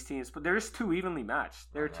one of these teams. But they're just too evenly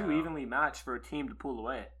matched. They're too evenly matched for a team to pull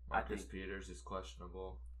away. Marcus Peters is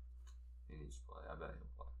questionable. He needs to play. I bet he'll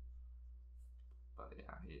play. But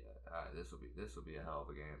this will be a hell of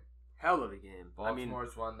a game. Hell of a game.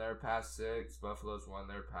 Baltimore's won their past 6. Buffalo's won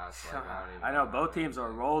their past. I know both teams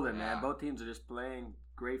are rolling, man. Both teams are just playing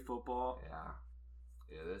great football. Yeah.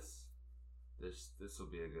 This will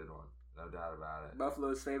be a good one, no doubt about it.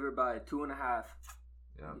 Buffalo's favored by 2.5.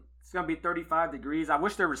 Yeah. It's gonna be 35 degrees. I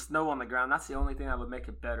wish there was snow on the ground. That's the only thing that would make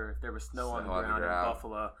it better if there was snow on the ground in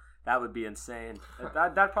Buffalo. That would be insane.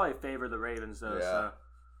 That'd probably favor the Ravens though. Yeah.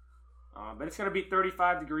 So. But it's gonna be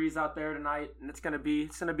 35 degrees out there tonight, and it's gonna be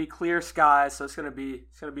clear skies. So it's gonna be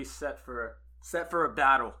set for a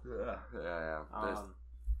battle. Yeah.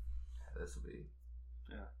 This will be.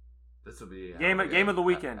 This will be game of the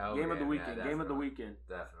weekend. Game of the weekend. Yeah, game of the weekend.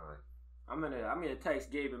 Definitely. I'm gonna text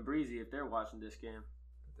Gabe and Breezy if they're watching this game.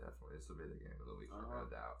 Definitely, this will be the game of the weekend, no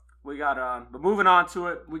doubt. We got but moving on to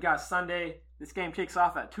it, we got Sunday. This game kicks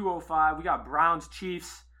off at 2:05. We got Browns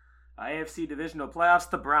Chiefs. AFC Divisional playoffs,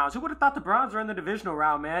 the Browns. Who would have thought the Browns are in the divisional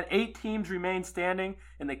round, man? 8 teams remain standing,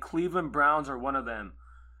 and the Cleveland Browns are one of them.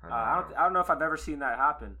 I don't know if I've ever seen that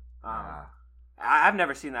happen. I've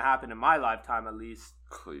never seen that happen in my lifetime, at least.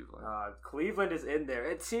 Cleveland is in there.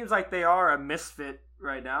 It seems like they are a misfit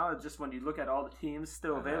right now, just when you look at all the teams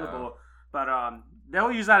still available. But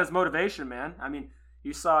they'll use that as motivation, man. I mean,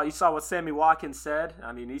 you saw what Sammy Watkins said.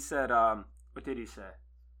 I mean, he said, what did he say?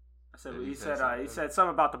 He said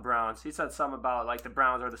something about the Browns. He said something about like the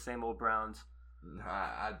Browns are the same old Browns.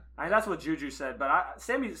 I mean, that's what Juju said, but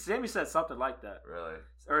Sammy said something like that. Really?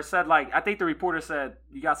 Or said like, I think the reporter said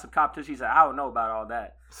you got some competition. He said, I don't know about all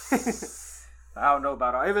that. I don't know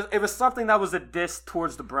about all. It was something that was a diss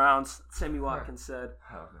towards the Browns. Sammy Watkins said.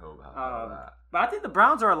 I don't know about all that. But I think the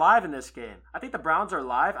Browns are alive in this game. I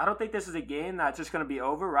don't think this is a game that's just going to be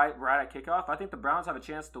over right at kickoff. I think the Browns have a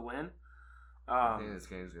chance to win. I think this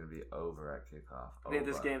game's going to be over at kickoff. I think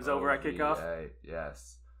this game's over at kickoff?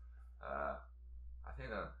 Yes. I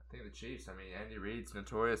think the Chiefs. I mean, Andy Reid's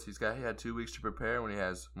notorious. He had 2 weeks to prepare. When he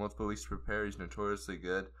has multiple weeks to prepare, he's notoriously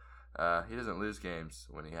good. He doesn't lose games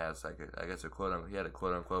when he has he had a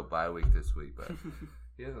quote unquote bye week this week, but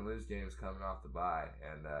he doesn't lose games coming off the bye.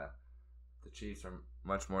 And the Chiefs are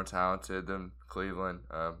much more talented than Cleveland.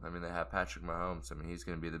 I mean, they have Patrick Mahomes. I mean, he's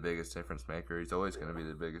going to be the biggest difference maker. He's always going to be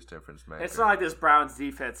the biggest difference maker. It's not like this Browns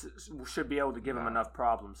defense should be able to give him enough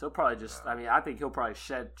problems. He'll probably just. I mean, I think he'll probably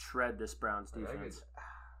shred this Browns defense.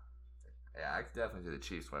 I could definitely see the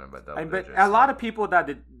Chiefs winning by double digits. But a lot of people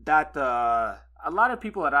a lot of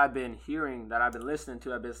people that I've been hearing, that I've been listening to,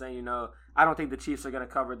 have been saying, I don't think the Chiefs are going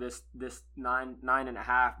to cover this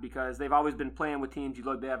 9.5 because they've always been playing with teams. You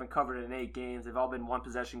look, they haven't covered it in 8 games. They've all been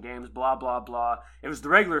 1-possession games. Blah blah blah. It was the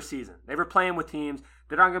regular season. They were playing with teams.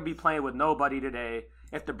 They're not going to be playing with nobody today.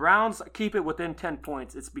 If the Browns keep it within 10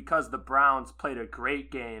 points, it's because the Browns played a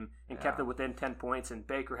great game and kept it within 10 points, and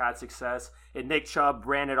Baker had success, and Nick Chubb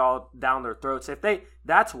ran it all down their throats.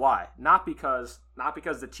 That's why, not because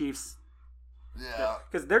the Chiefs,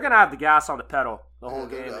 because they're gonna have the gas on the pedal the whole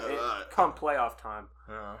game come playoff time.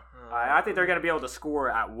 I think they're gonna be able to score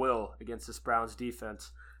at will against this Browns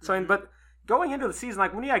defense. So, but going into the season,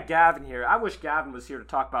 like when you had Gavin here, I wish Gavin was here to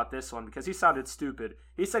talk about this one because he sounded stupid.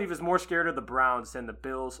 He said he was more scared of the Browns than the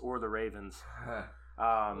Bills or the Ravens.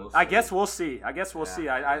 I guess we'll see.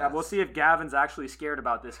 We'll see if Gavin's actually scared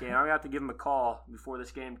about this game. I'm going to have to give him a call before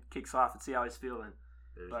this game kicks off and see how he's feeling.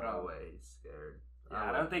 There's no way he's scared.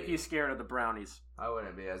 I don't think he's scared of the Brownies. I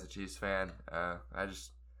wouldn't be as a Chiefs fan. I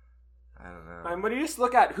don't know. And when you just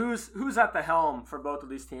look at who's at the helm for both of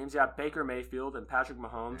these teams, you have Baker Mayfield and Patrick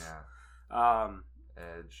Mahomes.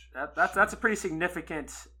 Edge. That's a pretty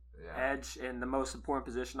significant edge in the most important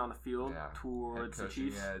position on the field towards the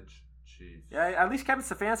Chiefs. Edge. Chiefs. Yeah, at least Kevin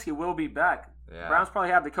Stefanski will be back. Yeah. Browns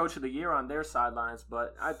probably have the coach of the year on their sidelines,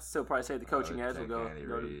 but I'd still probably say the coaching edge will go.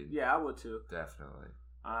 Yeah, I would too. Definitely.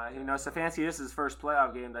 Stefanski, this is his first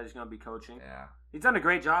playoff game that he's going to be coaching. Yeah. He's done a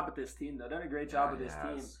great job with this team, though.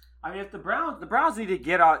 Team. I mean, if the Browns need to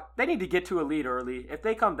get out, they need to get to a lead early. If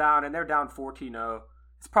they come down and they're down 14-0,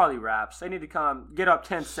 it's probably wraps. They need to get up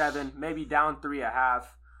 10-7, maybe down 3.5.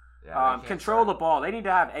 Yeah, control the ball. They need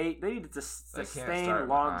to have 8. They need to sustain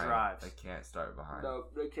long drives. They can't start behind. No,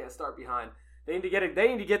 they can't start behind. They need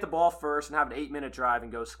to get the ball first and have an 8-minute drive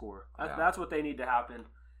and go score. That's what they need to happen.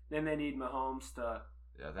 Then they need Mahomes to.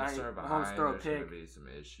 Yeah, they start behind. There's going to be some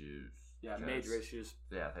issues. Yeah, major issues.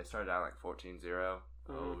 Yeah, they started out like 14-0.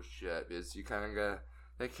 Mm-hmm. Oh shit! Because you kind of got.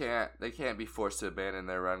 They can't be forced to abandon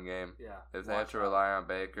their run game. Yeah. If they have to rely on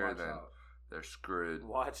Baker, then they're screwed.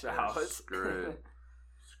 Watch out. Screwed.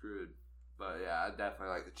 But yeah, I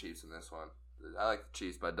definitely like the Chiefs in this one. I like the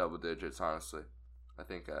Chiefs by double digits, honestly. I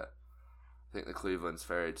think the Cleveland's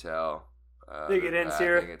fairy tale. Think it ends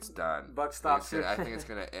here. I think it's done. Buck stops here. I think it's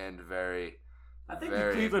going to end very. I think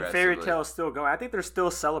the Cleveland fairy tale is still going. I think they're still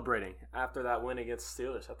celebrating after that win against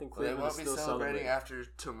Steelers. I think Cleveland is still celebrating after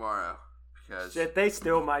tomorrow. Shit, they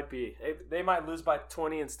still might be. They might lose by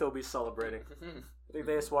 20 and still be celebrating. I think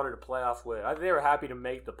they just wanted a playoff win. I think they were happy to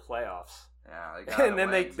make the playoffs. Yeah, and then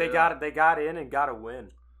they got in and got a win.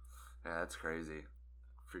 Yeah, that's crazy.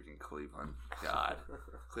 Freaking Cleveland. God.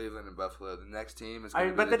 Cleveland and Buffalo. The next team is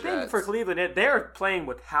But the thing for Cleveland, they're playing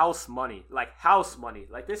with house money. Like house money.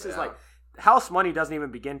 Like this is like house money doesn't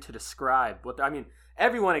even begin to describe what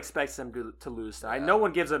everyone expects them to lose tonight. No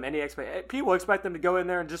one gives them any expect. People expect them to go in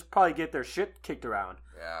there and just probably get their shit kicked around.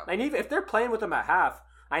 Yeah. And even if they're playing with them at half,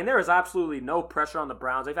 there is absolutely no pressure on the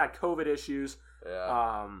Browns. They've had COVID issues.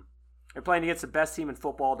 Yeah. They're playing against the best team in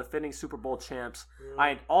football, defending Super Bowl champs.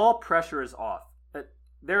 All pressure is off.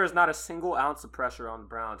 There is not a single ounce of pressure on the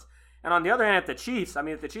Browns. And on the other hand, if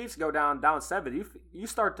the Chiefs go down 7, you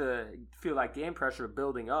start to feel like game pressure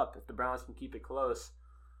building up if the Browns can keep it close.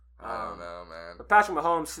 I don't know, man. But Patrick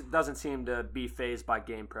Mahomes doesn't seem to be fazed by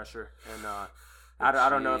game pressure, and I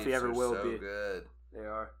don't know if he ever will be. Good. They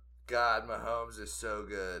are. God, Mahomes is so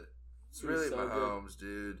good. It's really so Mahomes, good.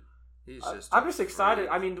 Dude. He's just. I'm just excited.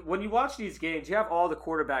 I mean, when you watch these games, you have all the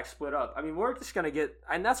quarterbacks split up. I mean, we're just gonna get,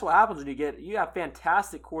 and that's what happens when you have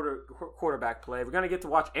fantastic quarterback play. We're gonna get to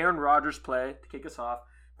watch Aaron Rodgers play to kick us off.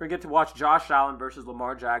 We're gonna get to watch Josh Allen versus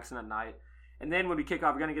Lamar Jackson at night, and then when we kick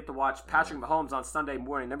off, we're gonna get to watch Patrick Mahomes on Sunday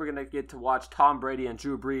morning. Then we're gonna get to watch Tom Brady and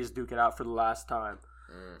Drew Brees duke it out for the last time.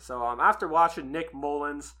 So after watching Nick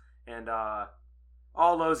Mullins and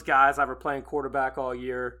all those guys that were playing quarterback all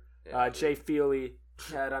year, Jay Feely.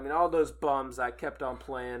 All those bums that kept on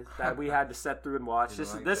playing that we had to sit through and watch.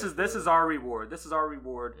 This is our reward. This is our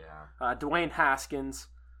reward. Yeah. Dwayne Haskins,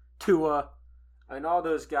 Tua, all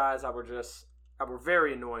those guys that were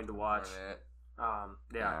very annoying to watch.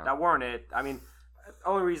 That weren't it. I mean, the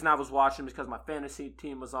only reason I was watching was because my fantasy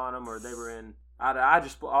team was on them or they were in. I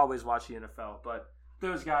just always watch the NFL, but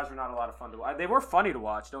those guys were not a lot of fun to watch. They were funny to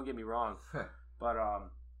watch. Don't get me wrong, but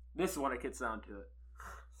this is when it gets down to it.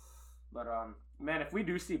 But man, if we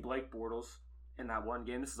do see Blake Bortles in that one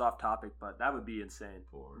game, this is off topic, but that would be insane.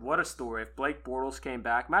 What a story. If Blake Bortles came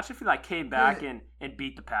back, imagine if he came back and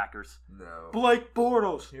beat the Packers. No. Blake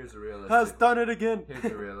Bortles has done it again.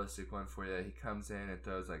 Here's a realistic one for you. He comes in and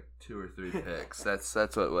throws 2 or 3 picks. That's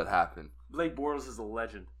what would happen. Blake Bortles is a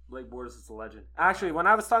legend. Actually, when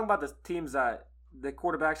I was talking about the teams that the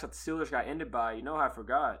quarterbacks that the Steelers got ended by, you know how I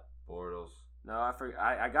forgot? Bortles. No, I forgot.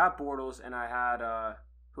 I got Bortles and I had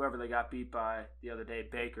whoever they got beat by the other day,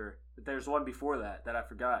 Baker. But there's one before that I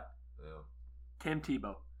forgot. Ew. Tim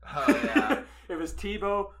Tebow. Oh, yeah. It was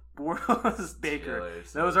Tebow, Bortles, Baker.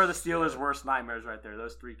 Those are the Steelers' worst nightmares right there.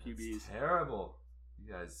 Those 3 QBs. That's terrible.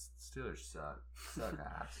 You guys, Steelers suck. Suck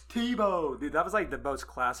ass. Tebow. Dude, that was the most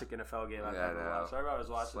classic NFL game I've ever watched. I was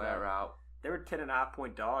watching Slant that. route. They were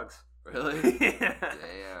 10.5-point dogs. Really? Yeah.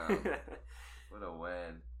 Damn. What a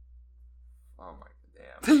win. Oh, my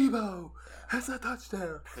damn. Tebow. That's a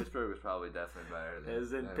touchdown. Pittsburgh was probably definitely better than it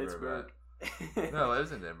was in Denver, Pittsburgh. No, it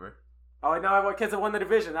was in Denver. Oh, no, because it won the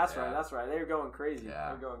division. That's right. They were going crazy. Yeah.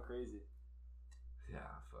 They were going crazy. Yeah,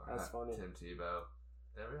 fuck. That's funny. Tim Tebow.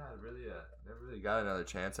 Never really got another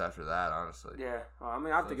chance after that, honestly. Yeah. Well, I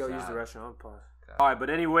have to go use the restroom. Pause. Okay. All right, but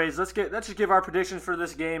anyways, let's just give our predictions for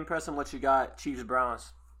this game. Preston, what you got? Chiefs,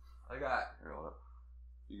 Browns. I got. Hold up.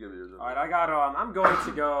 You give me yours. All right, I got. I'm going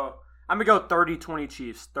to go 30-20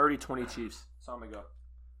 Chiefs. 30-20 Chiefs. So I'm going to go.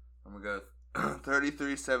 I'm going to go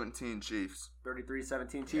 33-17 Chiefs.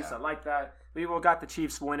 33-17 Chiefs. Yeah. I like that. We all got the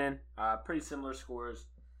Chiefs winning. Pretty similar scores.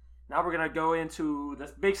 Now we're going to go into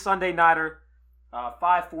this big Sunday nighter.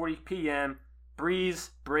 5:40 p.m. Breeze,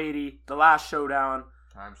 Brady, the last showdown.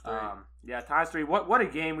 Times 3. Times 3. What a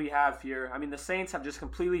game we have here. I mean, the Saints have just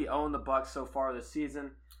completely owned the Bucs so far this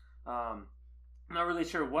season. I'm not really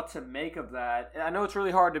sure what to make of that. I know it's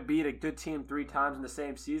really hard to beat a good team 3 times in the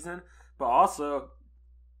same season, but also,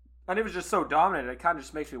 and it was just so dominant, it kind of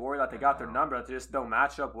just makes me worry that they got their number, that they just don't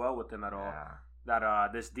match up well with them at all. Yeah.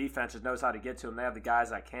 That this defense just knows how to get to them. They have the guys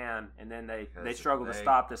that can, and then they struggle to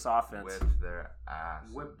stop this offense.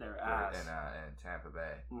 Whipped their ass. In Tampa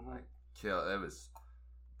Bay. Mm-hmm. It was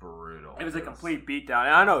brutal. It was a complete beatdown.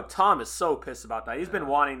 And I know Tom is so pissed about that. He's been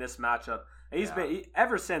wanting this matchup. He's been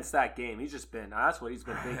ever since that game. He's just been. That's what he's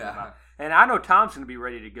been thinking about. And I know Tom's going to be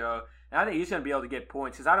ready to go. And I think he's going to be able to get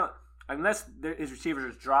points because unless his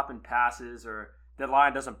receivers are dropping passes or the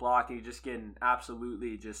line doesn't block and he's just getting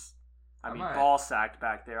absolutely ball sacked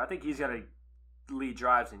back there. I think he's going to lead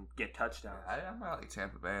drives and get touchdowns. I might like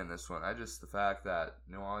Tampa Bay in this one. The fact that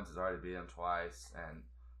New Orleans has already beat them twice, and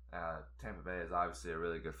Tampa Bay is obviously a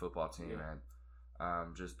really good football team, and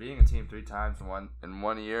just beating a team 3 times in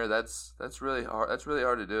one year, that's really hard. That's really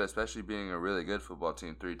hard to do, especially being a really good football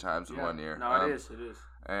team 3 times in 1 year. No, it is.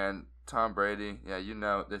 And Tom Brady,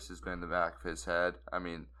 this has been the back of his head. I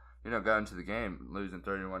mean, going to the game, losing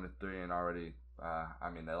 31-3 and already.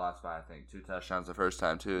 They lost by, I think, 2 touchdowns the first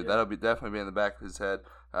time, too. Yeah. That'll definitely be in the back of his head.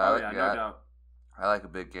 No doubt. I like a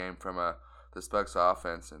big game from this Bucs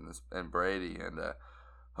offense and Brady, and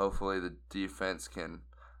hopefully the defense can.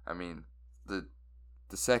 The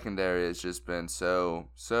secondary has just been so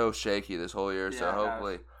shaky this whole year.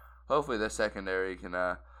 So hopefully the secondary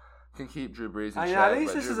can keep Drew Brees in check. I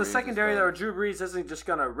think this is a secondary where Drew Brees isn't just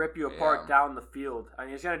going to rip you apart down the field.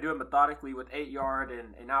 He's going to do it methodically with 8-yard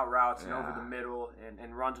and out routes and over the middle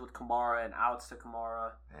and runs with Kamara and outs to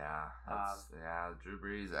Kamara. Drew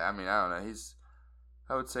Brees, I don't know.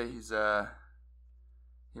 I would say he's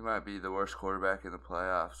He might be the worst quarterback in the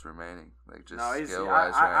playoffs remaining. Like, just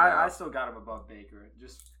skill-wise I still got him above Baker,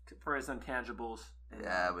 just for his intangibles. And,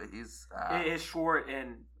 but he's... his short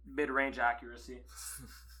and mid-range accuracy.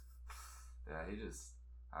 Yeah,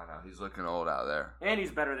 I don't know. He's looking old out there. And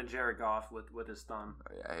he's better than Jared Goff with his thumb.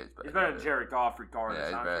 Oh, yeah, he's better than Jared Goff regardless.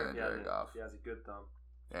 Yeah, he's better than Jared Goff. He has a good thumb.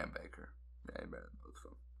 And Baker. Yeah, he's better than both of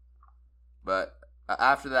them. But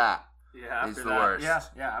after that, he's the worst.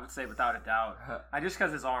 Yeah, I would say without a doubt. Just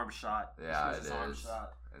because his arm's shot. Yeah, it is.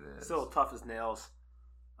 It is. Still tough as nails.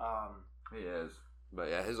 He is. But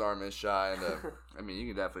yeah, his arm is shy, and I mean, you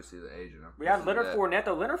can definitely see the age in him. We have Leonard Fournette,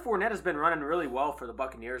 though. Leonard Fournette has been running really well for the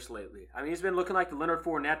Buccaneers lately. I mean, he's been looking like the Leonard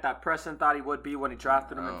Fournette that Preston thought he would be when he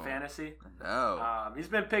drafted him in fantasy. No. He's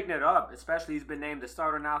been picking it up, especially he's been named the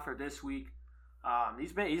starter now for this week.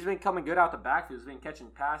 He's been coming good out the backfield. He's been catching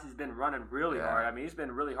passes. He's been running really hard. I mean, he's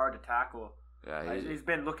been really hard to tackle. Yeah, he's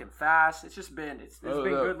been looking fast. It's just been it's been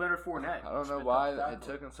good Leonard Fournette. I don't know why it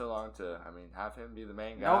took him so long to have him be the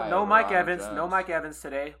main guy. No Mike Evans. No Mike Evans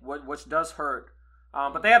today, which does hurt.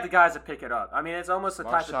 But they have the guys to pick it up. I mean, it's almost the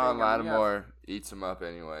type of thing. Marshawn Lattimore eats him up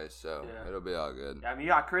anyway, so it'll be all good. I mean, you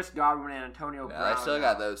got Chris Godwin and Antonio Brown. I still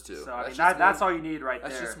got those two. So I mean, that's all you need right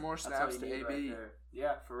there. That's just more snaps to AB. Right,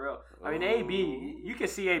 yeah, for real. I mean, AB, you can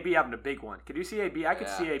see AB having a big one. Could you see AB? I could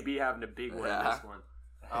see AB having a big one in this one.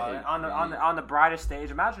 On the brightest stage,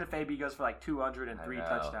 imagine if AB goes for like 203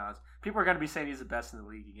 touchdowns. People are going to be saying he's the best in the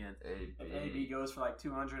league again. If AB goes for like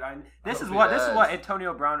 200, this is what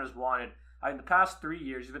Antonio Brown has wanted. In the past 3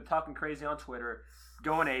 years, he's been talking crazy on Twitter,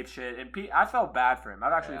 going ape shit, and I felt bad for him.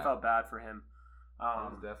 I've actually felt bad for him.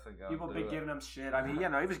 People have been giving him shit. I mean,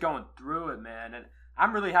 he was going through it, man, and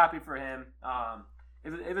I'm really happy for him.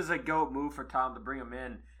 It was a GOAT move for Tom to bring him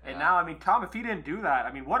in. And now, I mean, Tom, if he didn't do that,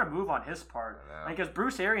 I mean, what a move on his part. Because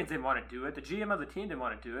Bruce Arians didn't want to do it. The GM of the team didn't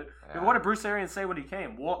want to do it. I mean, what did Bruce Arians say when he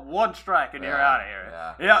came? One strike and you're out of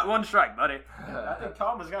here. Yeah, one strike, buddy. I think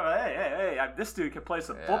Tom was going to, hey, this dude can play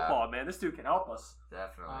some football, man. This dude can help us.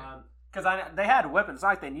 Definitely. Because they had weapons.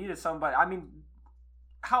 Like they needed somebody. I mean,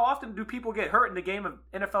 how often do people get hurt in the game of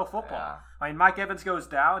NFL football? Yeah. I mean, Mike Evans goes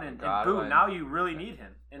down, and boom, now you really need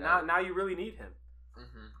him. And now you really need him.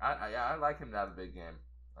 Mm-hmm. I like him to have a big game.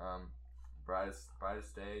 Brightest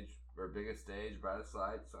stage or biggest stage, brightest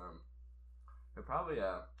lights. He'll probably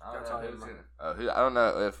I don't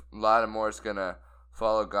know if Lattimore's gonna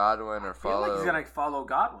follow Godwin or follow. I feel like he's gonna follow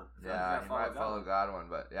Godwin. Yeah, he might follow Godwin,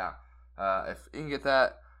 but if he can get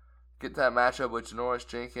that matchup with Janoris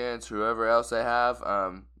Jenkins, whoever else they have,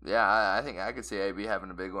 I think I could see AB having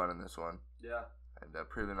a big one in this one. Yeah, and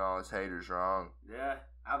proving all his haters wrong. Yeah.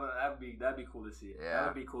 That'd be cool to see. Yeah. That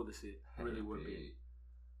would be cool to see. It really would be.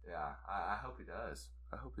 Yeah, I hope he does.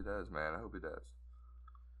 I hope he does, man. I hope he does.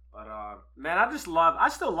 But man, I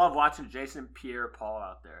still love watching Jason Pierre-Paul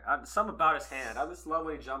out there. Something about his hand. I just love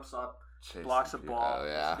when he jumps up, blocks a ball. Oh,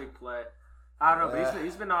 yeah. Big play. I don't know,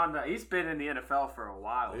 but he's been in the NFL for a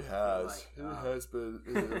while. He has. He has been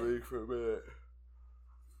in the league for a minute.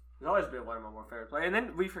 He's always been one of my more favorite players. And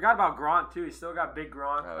then we forgot about Gronk, too. He's still got big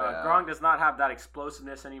Gronk. Gronk does not have that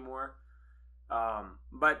explosiveness anymore.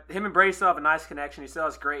 But him and Brady still have a nice connection. He still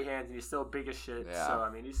has great hands, and he's still big as shit. Yeah. So,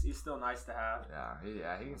 I mean, he's still nice to have.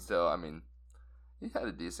 Yeah, he can still, I mean, he had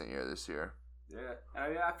a decent year this year. Yeah.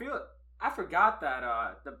 I forgot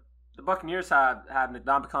that the Buccaneers had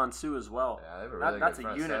Ndamukong Suh as well. Yeah, they have a really that's good a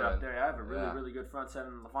front unit seven. up there. I have a really good front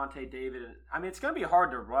seven. Levante David. I mean, it's going to be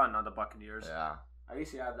hard to run on the Buccaneers. Yeah. I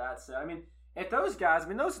used to have that. So, I mean, if those guys,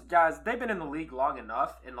 they've been in the league long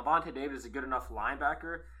enough, and Levante David is a good enough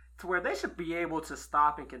linebacker to where they should be able to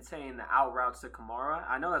stop and contain the out routes to Kamara.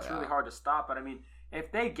 I know that's really hard to stop, but I mean, if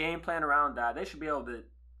they game plan around that, they should be able to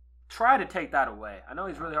try to take that away. I know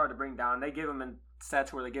he's really hard to bring down. They give him in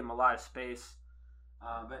sets where they give him a lot of space.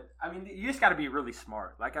 But, I mean, you just got to be really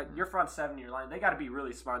smart. Like, your front seven, your line, they got to be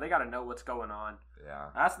really smart. They got to know what's going on. Yeah.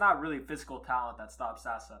 That's not really physical talent that stops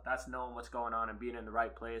that stuff. That's knowing what's going on and being in the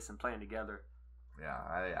right place and playing together.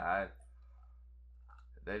 Yeah,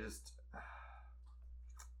 they just,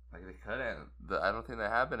 like, they couldn't. I don't think they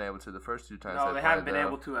have been able to the first two times. No, they haven't been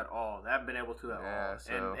able to at all. They haven't been able to at all.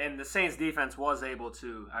 So. And the Saints defense was able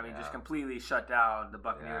to, just completely shut down the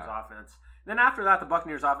Buccaneers offense. Then after that, the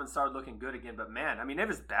Buccaneers offense started looking good again. But, man, I mean, it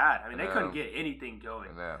was bad. I mean, they couldn't get anything going.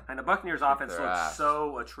 And the Buccaneers offense looked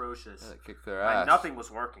so atrocious. Yeah, kicked their ass. Nothing was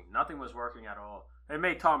working. Nothing was working at all. It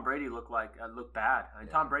made Tom Brady look bad. I mean,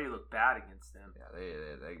 Tom Brady looked bad against them. Yeah,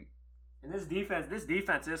 they And this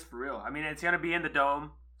defense is for real. I mean, it's going to be in the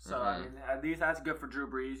Dome. So I mean, at least that's good for Drew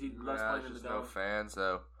Brees. He loves playing in the dome. No fans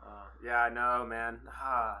though. Yeah, I know, man.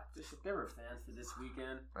 Just if there were fans for this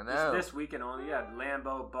weekend. I know. This weekend only. You had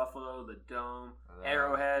Lambeau, Buffalo, the Dome,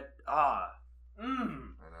 Arrowhead. I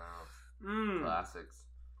know. Classics.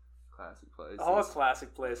 Classic places. All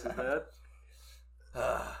classic places, man.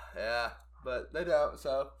 Yeah, but they don't,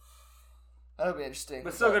 so that'll be interesting.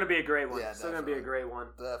 But still going to be a great one. Yeah, still going to be a great one.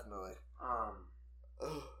 Definitely.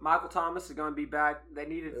 Michael Thomas is going to be back. They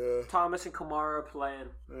needed Thomas and Kamara playing.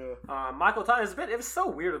 Yeah. Michael Thomas, it was so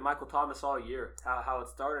weird with Michael Thomas all year, how it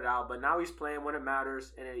started out, but now he's playing when it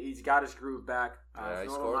matters, and he's got his groove back. He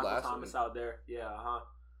scored last Thomas week. out there. Yeah,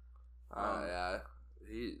 yeah.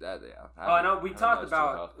 I know. We talked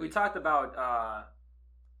about who we talked about.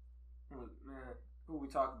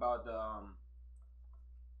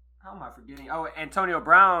 How am I forgetting? Oh, Antonio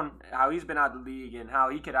Brown, how he's been out of the league and how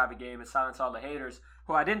he could have a game and silence all the haters.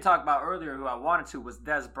 Who I didn't talk about earlier, who I wanted to, was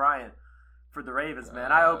Des Bryant for the Ravens,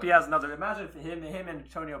 man. I hope he has another. Imagine if him and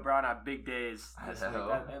Antonio Brown have big days this week.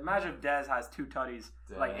 Imagine if Des has 2 tutties,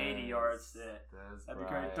 like 80 yards. That'd be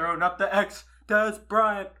great. Throwing up the X, Des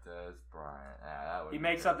Bryant. Des Bryant. Yeah, that would he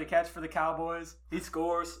makes up the catch for the Cowboys. He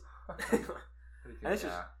scores. And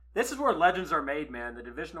this is where legends are made, man. The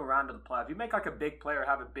divisional round of the playoffs. If you make like a big player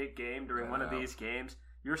have a big game during one of these games,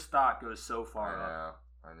 your stock goes so far up.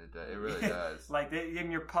 It really does. Like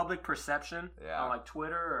in your public perception on like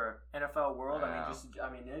Twitter or NFL World. It goes.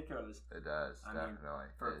 It does, definitely.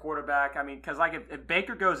 For a quarterback, because like if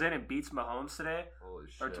Baker goes in and beats Mahomes today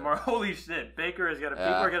or tomorrow, holy shit, Baker is gonna.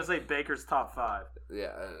 People are gonna say Baker's top 5.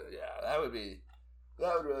 Yeah, that would be.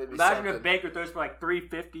 That would really be. Imagine something. if Baker throws for like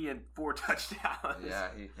 350 and 4 touchdowns.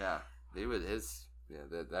 He would.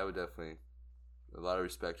 That would definitely. A lot of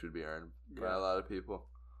respect would be earned by a lot of people.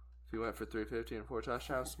 If he went for 350 and 4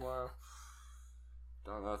 touchdowns tomorrow,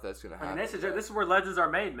 don't know if that's gonna happen. This is where legends are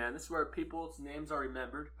made, man. This is where people's names are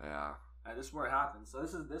remembered. Yeah. And this is where it happens. So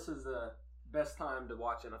this is the best time to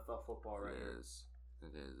watch NFL football right here. It is.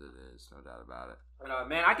 No doubt about it. But,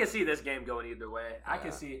 man, I can see this game going either way. Yeah.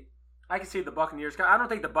 I can see the Buccaneers. I don't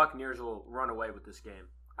think the Buccaneers will run away with this game.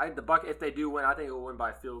 If they do win, I think it will win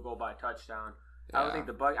by a field goal, by a touchdown. Yeah. I don't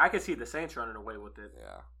think I can see the Saints running away with it.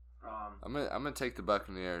 Yeah. I'm gonna take the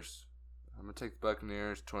Buccaneers. I'm gonna take the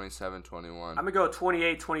Buccaneers 27-21. I'm gonna go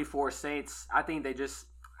 28-24 Saints. I think they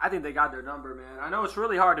got their number, man. I know it's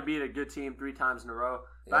really hard to beat a good team 3 times in a row,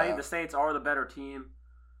 but I think the Saints are the better team.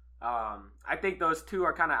 I think those two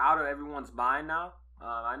are kind of out of everyone's mind now.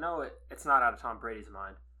 I know it's not out of Tom Brady's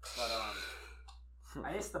mind,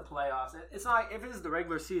 but it's the playoffs. It's not. If it's the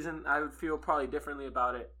regular season, I would feel probably differently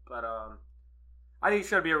about it. But I think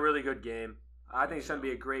it's gonna be a really good game. I think it's going to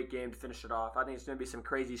be a great game to finish it off. I think it's going to be some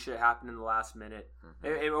crazy shit happening in the last minute.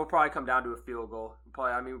 Mm-hmm. It will probably come down to a field goal.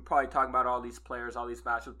 We're probably talking about all these players, all these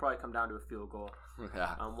matches. It'll probably come down to a field goal.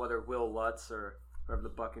 Yeah. Whether Will Lutz or whoever the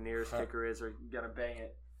Buccaneers kicker is are going to bang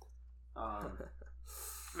it.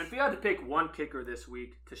 If you had to pick one kicker this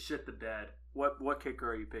week to shit the bed, what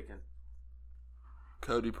kicker are you picking?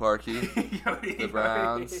 Cody Parkey, the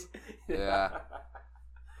Browns. Yeah.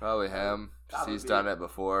 Probably him. He's done it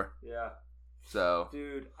before. Yeah. So,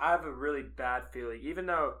 dude, I have a really bad feeling. Even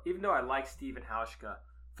though I like Steven Hauschka,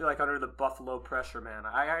 I feel like under the Buffalo pressure, man,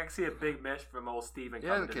 I can see a big miss from old Steven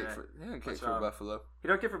coming today. He didn't kick for Buffalo. You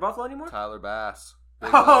don't kick for Buffalo anymore? Tyler Bass.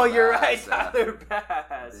 Oh, you're right, Tyler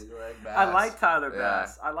Bass. Big leg Bass. I like Tyler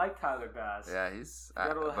Bass. Yeah, he's.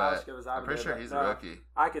 I'm pretty sure he's a rookie.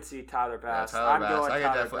 I could see Tyler Bass. Yeah, I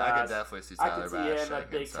could definitely see Tyler Bass. I could see him at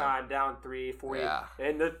big time, down 3-4. Yeah.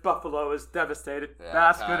 And the Buffalo is devastated. Yeah,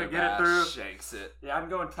 Bass couldn't get it through. Shanks it. Yeah, I'm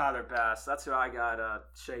going Tyler Bass. That's who I got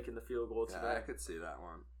shaking the field goal today. Yeah, I could see that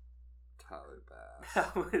one. Tyler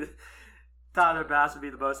Bass. Tyler Bass would be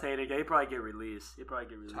the most hated guy. He'd probably get released.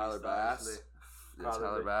 Tyler Bass.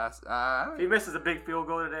 Tyler Bass. If he misses a big field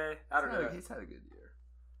goal today, I don't know. He's had a good year.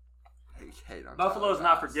 Buffalo's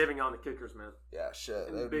not forgiving on the kickers, man. Yeah,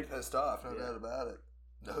 shit. They'd be pissed off. No doubt about it.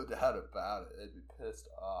 No doubt about it. They'd be pissed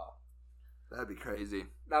off. That'd be crazy.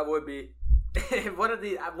 That would be. One of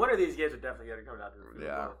these games are definitely going to come down to a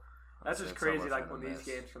field goal. That's just crazy, like when these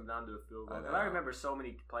games come down to a field goal. And I remember so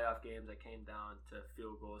many playoff games that came down to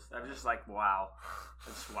field goals. I was just like, wow.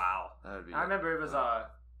 Just wow. I remember it was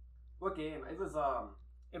what game? It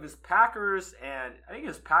was Packers and I think it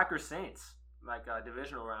was Packers Saints, like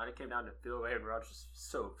divisional round. It came down to field goal. And I was just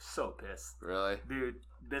so pissed. Really, dude,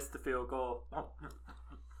 missed the field goal. Oh,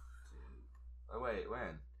 wait,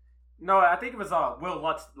 when? No, I think it was Will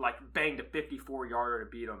Lutz banged a 54-yarder to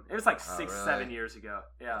beat him. It was 7 years ago.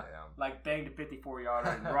 Yeah, banged a 54-yarder,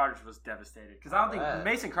 and Rodgers was devastated because I don't think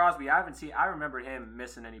Mason Crosby. I remember him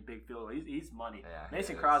missing any big field goal. He's money. Yeah,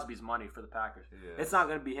 Mason Crosby's money for the Packers. It's not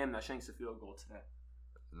going to be him that shanks a field goal today.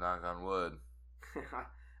 Knock on wood.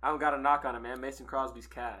 I don't got a knock on him, man. Mason Crosby's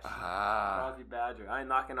cash. Crosby Badger. I ain't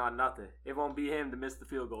knocking on nothing. It won't be him to miss the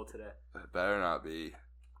field goal today. It better not be.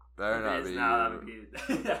 Better not be you.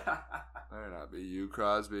 Better not be you,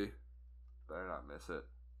 Crosby. Better not miss it.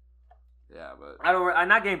 Yeah, but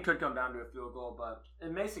and that game could come down to a field goal, but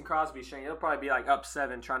in Mason Crosby, Shane, it'll probably be up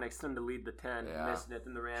 7, trying to extend the lead to 10, missing it,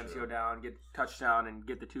 then the Rams go down, get the touchdown, and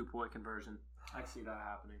get the 2-point conversion. I can see that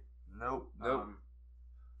happening. Nope.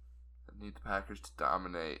 I need the Packers to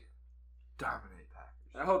dominate. Dominate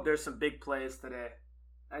Packers. I hope there's some big plays today.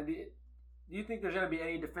 Do you think there's going to be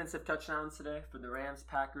any defensive touchdowns today for the Rams,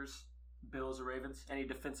 Packers, Bills, or Ravens? Any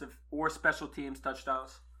defensive or special teams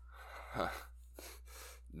touchdowns?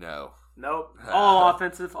 No. Nope. All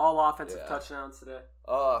offensive touchdowns today.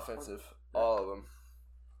 All offensive. All of them.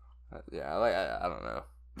 Yeah, I don't know.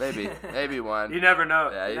 Maybe one. You never know.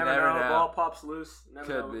 Yeah, you never know. The ball pops loose. You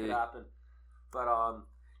never know what could happen. But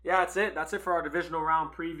yeah, that's it. That's it for our divisional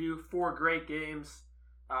round preview. 4 great games.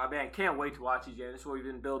 Man, can't wait to watch these games. This is what we've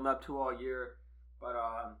been building up to all year. But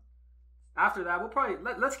after that, we'll probably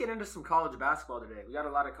let's get into some college basketball today. We got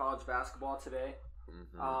a lot of college basketball today.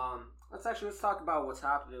 Mm-hmm. Let's talk about what's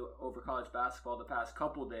happened over college basketball the past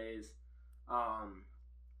couple days.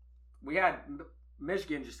 We had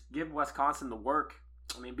Michigan just give Wisconsin the work.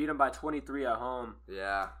 I mean, beat them by 23 at home.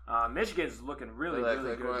 Yeah. Michigan's looking really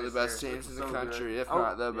good. One of the best teams in the country, if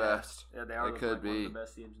not the best. Yeah, they are. They could be one of the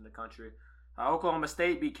best teams in the country. Oklahoma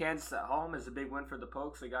State beat Kansas at home. Is a big win for the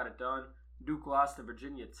Pokes. They got it done. Duke lost to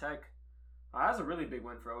Virginia Tech. That's a really big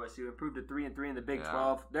win for OSU. Improved to 3-3 in the Big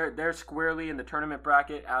 12. They're squarely in the tournament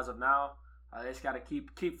bracket as of now. They just got to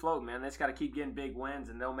keep floating, man. They just got to keep getting big wins,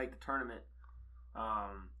 and they'll make the tournament.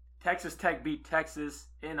 Texas Tech beat Texas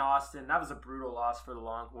in Austin. That was a brutal loss for the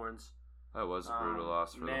Longhorns. That was a brutal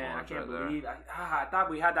loss for the Longhorns. I can't believe. I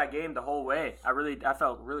thought we had that game the whole way. I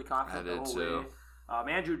felt really confident the whole way.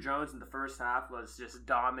 Andrew Jones in the first half was just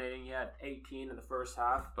dominating. He had 18 in the first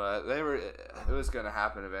half. But it was going to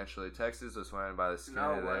happen eventually. Texas was winning by the skin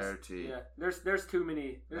of their teeth. Yeah, there's too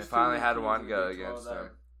many. They finally had one go against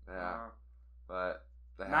them. Yeah, but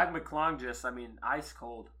Mac McClung ice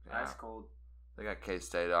cold. Yeah. Ice cold. They got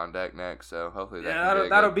K-State on deck next, so hopefully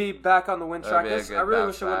that'll be back on the win track. I really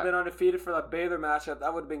wish they would have been undefeated for that Baylor matchup.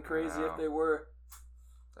 That would have been crazy if they were.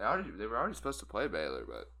 They were already supposed to play Baylor,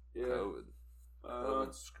 but COVID.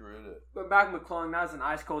 Screwed it. But Mac McClung, that was an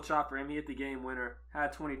ice cold shot for him. He hit the game winner.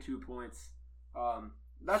 Had 22 points.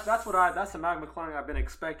 That's the Mac McClung I've been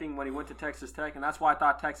expecting when he went to Texas Tech, and that's why I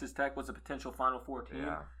thought Texas Tech was a potential Final Four team.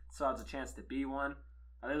 Yeah. So it's a chance to be one.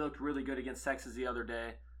 They looked really good against Texas the other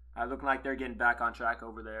day. Looking like they're getting back on track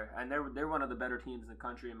over there, and they're one of the better teams in the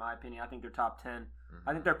country in my opinion. I think they're top 10. Mm-hmm.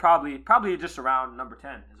 I think they're probably just around number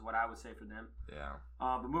 10 is what I would say for them. Yeah.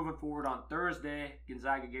 But moving forward on Thursday,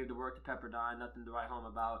 Gonzaga gave the work to Pepperdine. Nothing to write home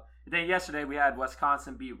about. And then yesterday we had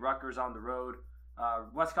Wisconsin beat Rutgers on the road.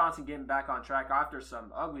 Wisconsin getting back on track after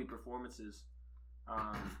some ugly performances.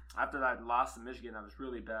 After that loss to Michigan, that was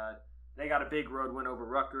really bad. They got a big road win over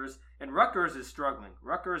Rutgers, and Rutgers is struggling.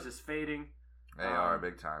 Rutgers is fading. They are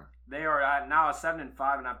big time. They are now at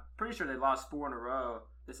 7-5, and I'm pretty sure they lost 4 in a row.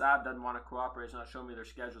 This app doesn't want to cooperate. It's not showing me their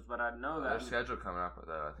schedules, but I know that their schedule coming up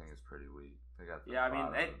though, I think is pretty weak. They got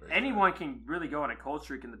anyone can really go on a cold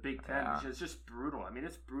streak in the Big Ten. Yeah. It's just brutal.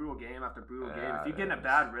 It's brutal game after brutal game. If you get in a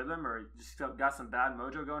bad rhythm or just got some bad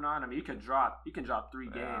mojo going on, you can drop 3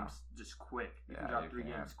 games just quick. You can drop 3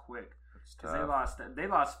 games quick. Because they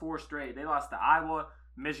lost 4 straight. They lost to Iowa,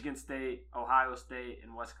 Michigan State, Ohio State,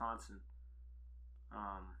 and Wisconsin.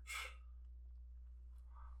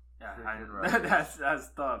 That's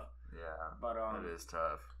tough. Yeah, but it is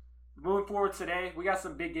tough. Moving forward today, we got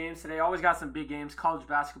some big games today. Always got some big games. College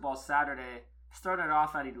basketball Saturday. Started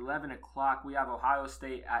off at 11 o'clock. We have Ohio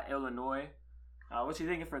State at Illinois. What you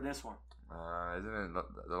thinking for this one? Isn't it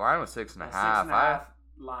the line was 6.5? 6.5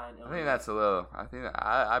 line. I think that's a little.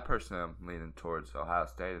 I personally am leaning towards Ohio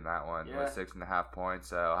State in that one with 6.5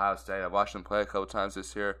 points. Ohio State. I've watched them play a couple times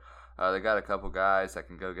this year. They got a couple guys that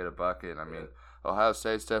can go get a bucket. Ohio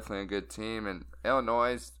State's definitely a good team, and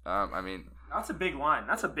Illinois. That's a big line.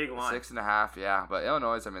 6.5, yeah. But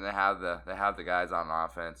Illinois, they have the guys on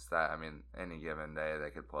offense that any given day they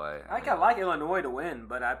could play. I like Illinois to win,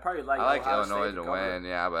 but I probably like. I like Illinois to win,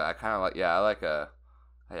 yeah. But I kind of like, I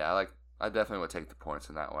like I definitely would take the points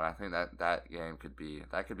in that one. I think that game could be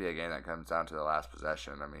a game that comes down to the last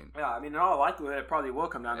possession. I mean, in all likelihood, it probably will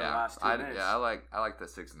come down to the last 2 minutes. I like the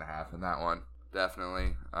 6.5 in that one,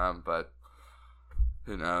 definitely. But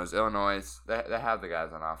who knows? Illinois, they have the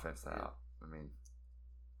guys on offense that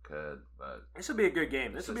but this will be a good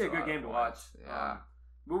game. This will be a good game to watch. Yeah.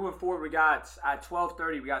 Moving forward, we got at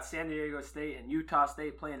 12:30, we got San Diego State and Utah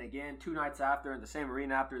State playing again 2 nights after in the same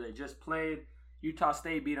arena after they just played. Utah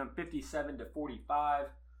State beat them 57-45.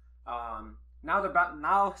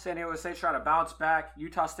 Now San Diego State's trying to bounce back.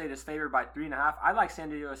 Utah State is favored by 3.5. I like San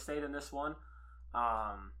Diego State in this one.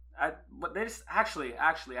 But they just actually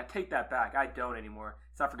I take that back. I don't anymore.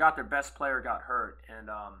 So I forgot their best player got hurt, and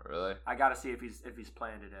really, I got to see if he's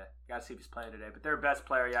playing today. But their best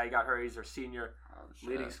player, he got hurt. He's their senior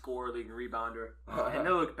leading scorer, leading rebounder, and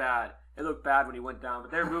it looked bad. It looked bad when he went down.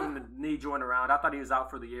 But they're moving the knee joint around. I thought he was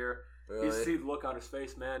out for the year. Really? You see the look on his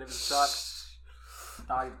face, man. It was sucks.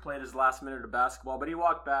 Thought he played his last minute of basketball, but he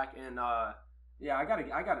walked back, and I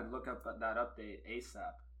gotta look up that update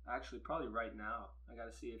ASAP. Actually, probably right now. I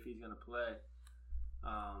gotta see if he's gonna play.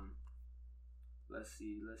 Let's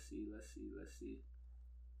see. See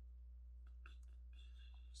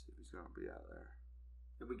if he's gonna be out there.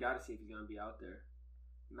 Yeah, we gotta see if he's gonna be out there.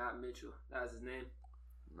 Matt Mitchell, that's his name.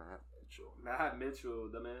 Matt Mitchell,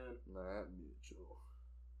 the man. Matt Mitchell.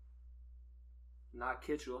 Not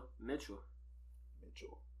Kitchell, Mitchell. Matt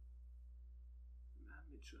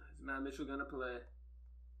Mitchell. Is Matt Mitchell gonna play?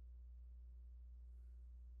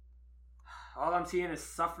 All I'm seeing is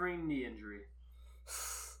suffering knee injury.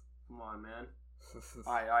 Come on, man.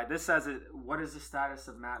 All right. This says it. What is the status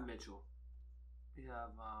of Matt Mitchell? We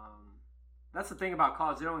have. That's the thing about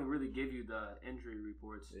college. They don't really give you the injury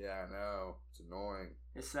reports. Yeah, I know. It's annoying.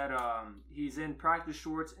 It said he's in practice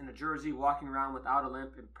shorts and a jersey, walking around without a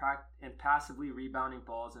limp and passively rebounding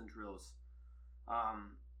balls and drills.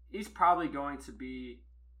 He's probably going to be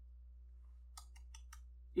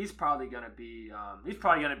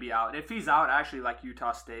out. If he's out, I actually like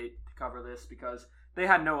Utah State to cover this because they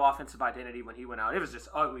had no offensive identity when he went out. It was just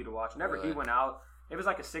ugly to watch. Whenever he went out, it was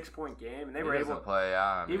like a 6-point game, and they were able to play.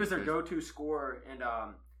 He was their go-to scorer, and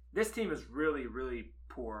this team is really, really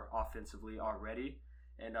poor offensively already.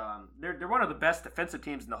 And they're one of the best defensive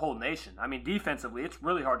teams in the whole nation. I mean, defensively, it's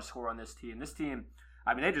really hard to score on this team. This team,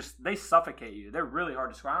 I mean, they suffocate you. They're really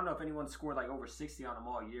hard to score. I don't know if anyone scored like over 60 on them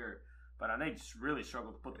all year, but they just really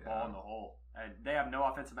struggle to put the ball in the hole. And they have no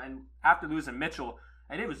offensive end. After losing Mitchell,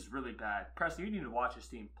 and it was really bad. Preston, you need to watch this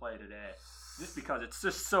team play today, just because it's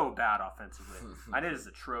just so bad offensively. And it is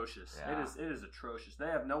atrocious. Yeah. It is atrocious. They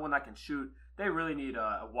have no one that can shoot. They really need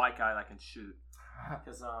a white guy that can shoot.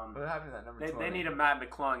 Because they need a Matt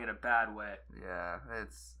McClung in a bad way. Yeah, I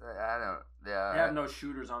don't. Yeah, they have no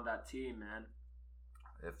shooters on that team, man.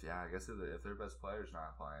 I guess if their best player's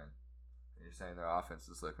not playing, and you're saying their offense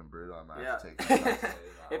is looking brutal, I might have to take Utah State.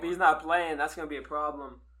 If he's not playing, that's going to be a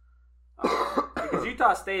problem. Because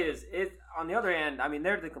Utah State is on the other hand. I mean,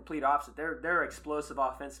 they're the complete opposite. They're explosive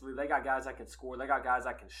offensively. They got guys that can score. They got guys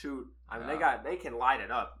that can shoot. I mean, they can light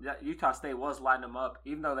it up. Utah State was lighting them up,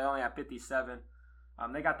 even though they only have 57.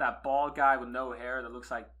 They got that bald guy with no hair that looks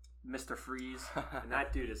like Mr. Freeze, and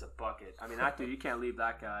that dude is a bucket. I mean, that dude, you can't leave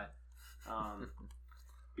that guy.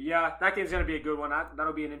 But yeah, that game's going to be a good one.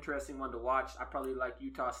 That'll be an interesting one to watch. I probably like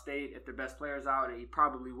Utah State. If their best player's out, he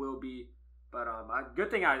probably will be. But good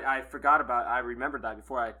thing I forgot about. I remembered that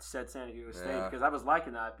before I said San Diego State because I was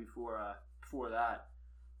liking that before that.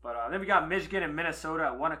 But then we got Michigan and Minnesota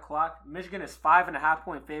at 1 o'clock. Michigan is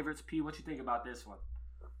 5.5-point favorites. P, what you think about this one?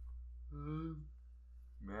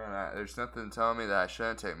 Man, there's nothing telling me that I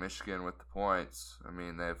shouldn't take Michigan with the points. I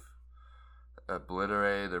mean, they've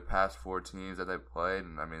obliterated their past 4 teams that they've played,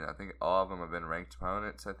 and I mean, I think all of them have been ranked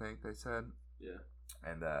opponents. I think they said. Yeah.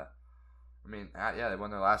 And I mean, they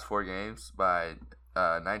won their last 4 games by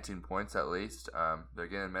 19 points at least. They're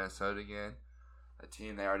getting Minnesota again, a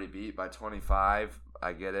team they already beat by 25.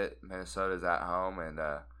 I get it. Minnesota's at home, and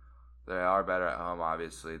they are better at home.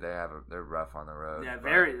 Obviously, they're rough on the road. Yeah,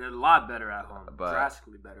 they're a lot better at home.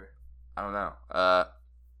 Drastically better. I don't know.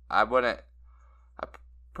 I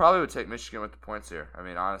probably would take Michigan with the points here. I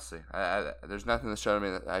mean, honestly, there's nothing that's showing me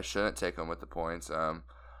that I shouldn't take them with the points.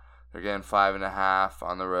 They're getting 5.5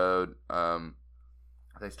 on the road.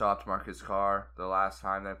 They stopped Marcus Carr the last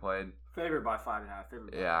time they played. Favored by 5.5.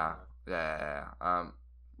 Yeah.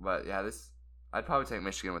 But yeah, I'd probably take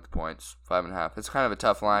Michigan with the points, 5.5. It's kind of a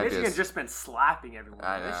tough line. Michigan's just been slapping everyone.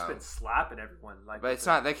 I know. They've just been slapping everyone. But it's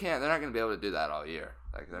not. They're not going to be able to do that all year.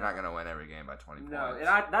 Like they're not going to win every game by 20 points. No,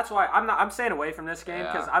 and that's why I'm staying away from this game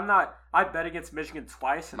because I bet against Michigan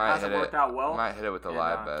twice and it hasn't worked out well. Might hit it with the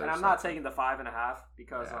live bet. And I'm not taking the 5.5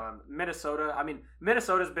 because Minnesota. I mean,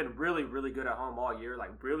 Minnesota's been really, really good at home all year.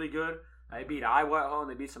 Like really good. They beat Iowa at home.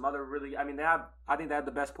 They beat some other really. I mean, I think they have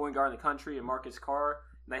the best point guard in the country in Marcus Carr.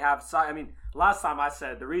 They have. I mean, last time I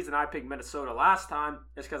said the reason I picked Minnesota last time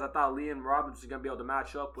is because I thought Liam Robbins was going to be able to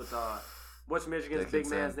match up with what's Michigan's big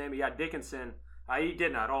man's name? Yeah, Dickinson. He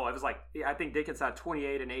didn't at all. It was like I think Dickinson had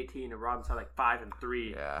 28 and 18, and Robbins had like 5 and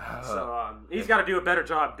 3. Yeah. So he's got to do a better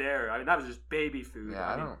job there. I mean, that was just baby food. Yeah,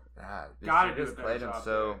 I mean, gotta do a better job.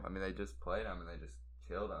 So I mean, they just played him and they just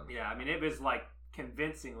killed him. Yeah, I mean, it was like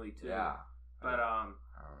convincingly too. Yeah. But I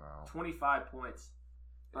don't know. 25 points.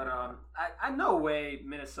 But I no way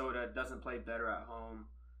Minnesota doesn't play better at home.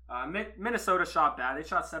 Minnesota shot bad. They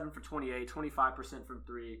shot 7 for 28, 25% from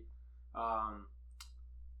 3.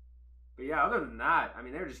 But yeah, other than that, I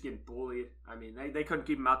mean, they were just getting bullied. I mean, they couldn't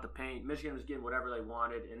keep them out the paint. Michigan was getting whatever they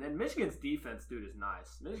wanted. And then Michigan's defense, dude, is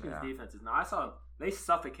nice. Michigan's defense is nice. I saw they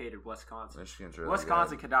suffocated Wisconsin. Michigan's really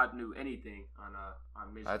Wisconsin good. could not do anything on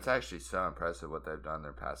Michigan. That's actually so impressive what they've done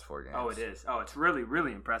their past 4 games. Oh, it is. Oh, it's really,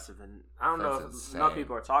 really impressive. And I don't know if enough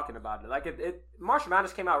people are talking about it. Like, March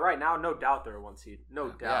Madness came out right now. No doubt they're a 1 seed. No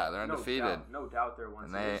doubt. Yeah, they're undefeated. No doubt they're a 1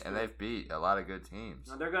 seed. And they've beat a lot of good teams.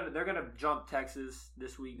 No, they're gonna jump Texas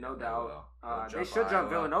this week, no doubt. They should jump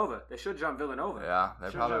Villanova. They should jump Villanova. Yeah,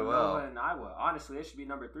 they probably will. Villanova and Iowa. Honestly, they should be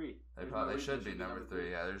number 3. They probably should be number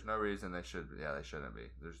 3. Yeah, there's no reason they should. Yeah, they shouldn't be.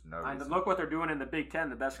 There's no reason. And look what they're doing in the Big Ten,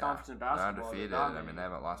 the best conference in basketball. They're undefeated. I mean, they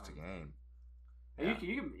haven't lost a game.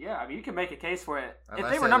 Yeah. You can make a case for it. Unless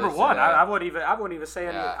if they were number 1, I wouldn't even say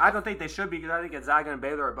anything. I don't think they should be because I think Gonzaga and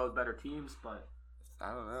Baylor are both better teams. But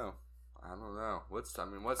I don't know. I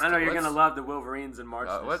know you're gonna love the Wolverines in March.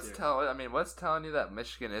 What's telling you that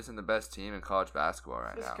Michigan isn't the best team in college basketball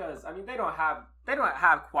right now? Just because they don't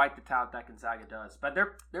have quite the talent that Gonzaga does, but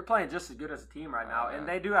they're playing just as good as a team right now, and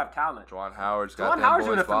they do have talent. Juwan Howard's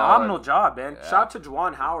doing a phenomenal job, man. Yeah. Shout out to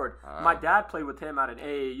Juwan Howard. My dad played with him at an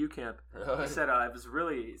AAU camp. Really?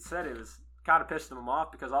 He said it was kind of pissed him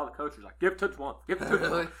off because all the coaches were like, give it to Juwan.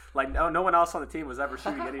 Really? Like, no one else on the team was ever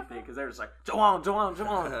shooting anything because they were just like, Juwan,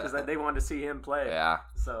 because they wanted to see him play. Yeah.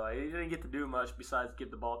 So he didn't get to do much besides give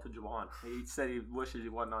the ball to Juwan. He said he wishes he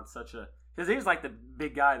wasn't on such a... Because he was like the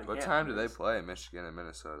big guy. What time do they play, Michigan and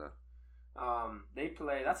Minnesota? They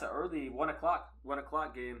play... That's an early 1 o'clock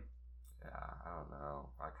game. Yeah, I don't know.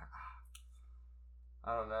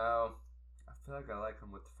 I don't know. I feel like I like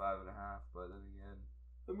them with the 5.5, but then again...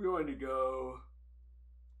 I'm going to go.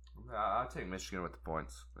 I'll take Michigan with the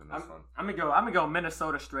points in this one. I'm gonna go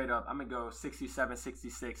Minnesota straight up. I'm gonna go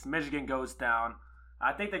 67-66. Michigan goes down.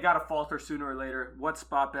 I think they gotta falter sooner or later. What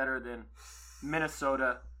spot better than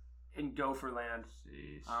Minnesota in Gopherland?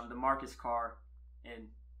 The Marcus Carr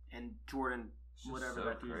and Jordan, whatever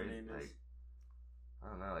that dude's name is. I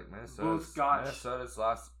don't know, like Minnesota's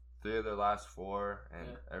lost 3 of their last 4,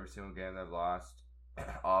 and every single game they've lost,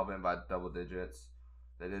 all been by double digits.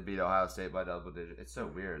 They did beat Ohio State by double digits. It's so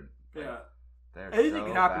weird. Yeah. Anything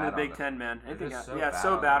can happen in the Big Ten, man. It's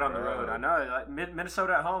so bad on the road. I know. Like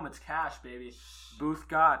Minnesota at home, it's cash, baby. Booth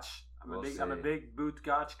Gotch. I'm a big Booth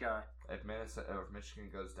Gotch guy. If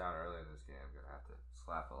Michigan goes down early in this game, I'm gonna have to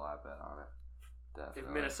slap a live bet on it. Definitely. If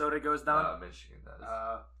Minnesota goes down, no, Michigan does.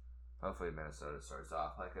 Hopefully Minnesota starts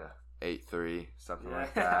off like a 8-3, something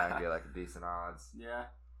like that, and get like a decent odds. Yeah,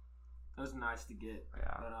 that was nice to get.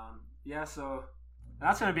 Yeah, but so.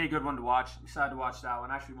 That's going to be a good one to watch. I'm excited to watch that one.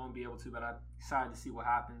 Actually, won't be able to, but I'm excited to see what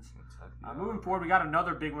happens. Moving forward, we got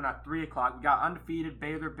another big one at 3 o'clock. We got undefeated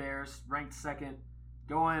Baylor Bears, ranked 2nd,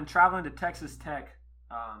 traveling to Texas Tech.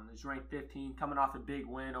 It's ranked 15, coming off a big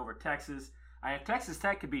win over Texas. If Texas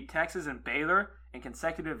Tech could beat Texas and Baylor in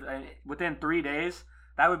consecutive within 3 days,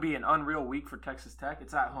 that would be an unreal week for Texas Tech.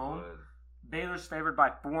 It's at home. Baylor's favored by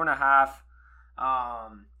 4.5.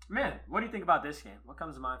 Man, what do you think about this game? What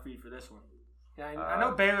comes to mind for you for this one? Yeah, I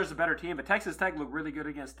know Baylor's a better team, but Texas Tech looked really good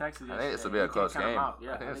against Texas yesterday. I think this will be a close game. I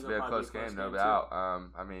think this will be a close game, no doubt.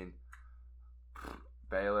 I mean,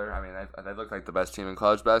 Baylor, they look like the best team in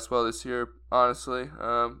college basketball this year, honestly.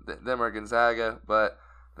 Them or Gonzaga, but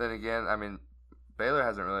then again, Baylor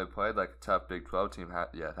hasn't really played like a tough Big 12 team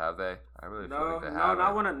yet, have they? I really feel like they haven't.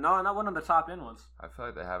 Not one of the top end ones. I feel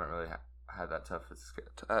like they haven't really had that tough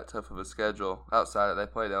of a schedule. Outside of they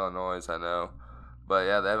played Illinois, I know. But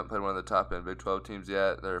yeah, they haven't played one of the top end Big 12 teams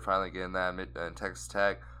yet. They're finally getting that. And Texas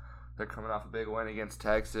Tech, they're coming off a big win against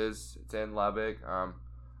Texas. It's in Lubbock.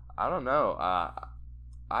 I don't know.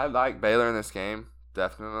 I like Baylor in this game,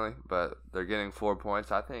 definitely, but they're getting 4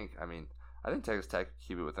 points. I think Texas Tech can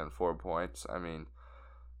keep it within 4 points. I mean,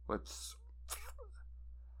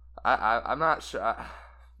 I'm not sure.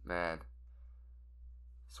 Man,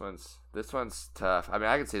 this one's tough. I mean,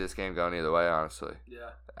 I can see this game going either way, honestly.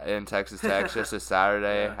 Yeah. In Texas Tech, just a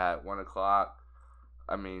Saturday at 1:00.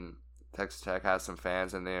 I mean, Texas Tech has some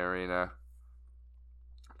fans in the arena,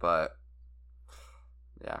 but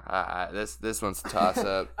yeah, this one's a toss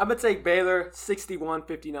up. I'm gonna take Baylor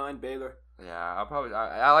 61-59 Baylor. Yeah,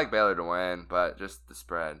 I like Baylor to win, but just the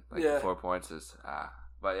spread, the 4 points is.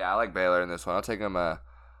 But yeah, I like Baylor in this one. I'll take them.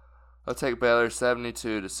 I'll take Baylor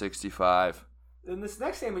 72-65. In this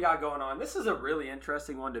next game we got going on, this is a really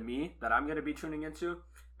interesting one to me that I'm going to be tuning into.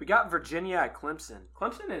 We got Virginia at Clemson.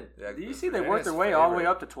 Do you see they worked their way all the way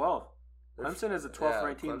up to 12? Clemson is the 12th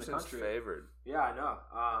ranked team in the country. Favored. Yeah, I know.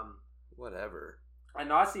 Whatever. I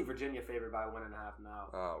know. I see Virginia favored by 1.5 now.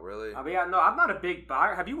 Oh, really? I mean, yeah, no, I'm not a big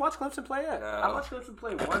buyer. Have you watched Clemson play yet? No. I watched Clemson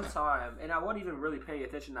play one time, and I wasn't even really paying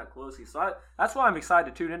attention that closely. So that's why I'm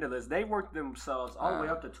excited to tune into this. They worked themselves all the way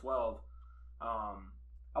up to 12.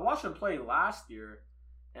 I watched them play last year,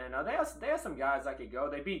 and they had some guys that could go.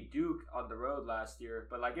 They beat Duke on the road last year,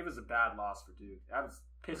 but it was a bad loss for Duke. That was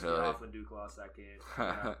pissed me off when Duke lost that game.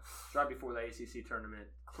 It's right before the ACC tournament.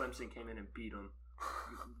 Clemson came in and beat them.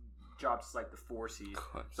 Dropped as the 4 seed.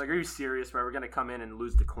 It's are you serious, bro? We're gonna come in and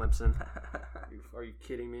lose to Clemson? Are you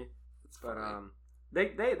kidding me? But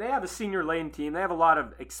they have a senior laden team. They have a lot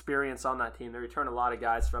of experience on that team. They return a lot of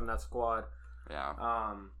guys from that squad. Yeah.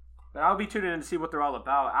 But I'll be tuning in to see what they're all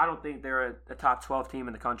about. I don't think they're a top 12 team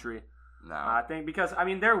in the country. No. I think because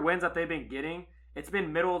their wins that they've been getting, it's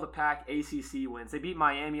been middle of the pack ACC wins. They beat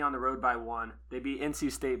Miami on the road by 1. They beat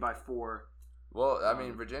NC State by 4. Well,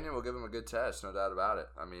 Virginia will give them a good test, no doubt about it.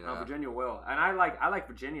 Virginia will, and I like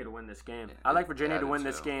Virginia to win this game. Yeah, I like Virginia to win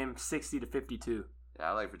this game, 60-52.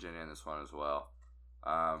 Yeah, I like Virginia in this one as well.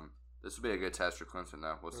 This will be a good test for Clemson,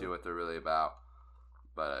 though. We'll see what they're really about.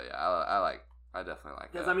 But I definitely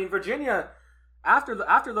like that. Because Virginia,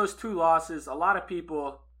 after those 2 losses, a lot of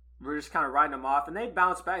people were just kind of writing them off, and they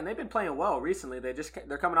bounced back, and they've been playing well recently.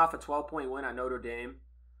 They're coming off a 12-point win at Notre Dame.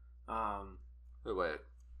 Wait.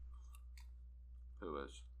 Who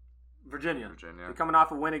is? Virginia. They're coming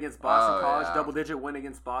off a win against Boston College, double-digit win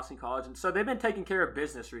against Boston College. And so they've been taking care of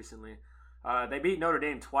business recently. They beat Notre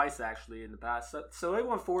Dame twice, actually, in the past. So they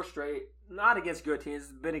won 4 straight, not against good teams.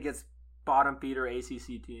 It's been against bottom-feeder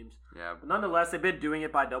ACC teams. Yeah. But nonetheless, they've been doing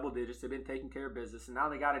it by double digits. They've been taking care of business. And now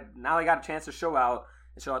they got a chance to show out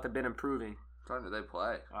and show out they've been improving. What time do they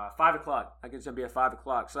play? 5 o'clock. I think it's going to be at 5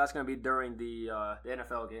 o'clock. So that's going to be during the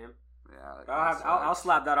NFL game. Yeah, I'll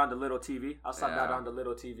slap that onto little TV.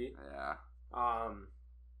 Yeah.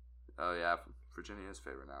 Oh yeah, Virginia is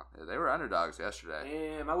favorite now. Yeah, they were underdogs yesterday.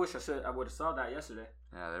 Damn, I wish I would have saw that yesterday.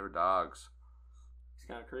 Yeah, they were dogs. It's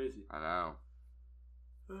kind of crazy. I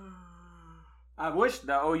know. I wish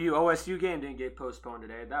the OSU game didn't get postponed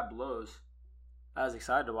today. That blows. I was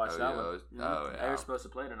excited to watch that one. Yeah. They were supposed to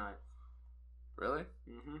play tonight. Really?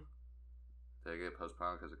 Mm-hmm. Did it get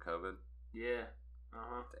postponed because of COVID? Yeah.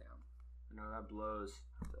 Uh-huh. Damn. I know that blows.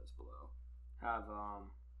 That does blow. Have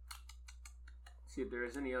see if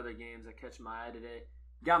there's any other games that catch my eye today.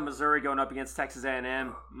 Got Missouri going up against Texas A&M.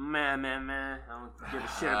 Man. I don't give a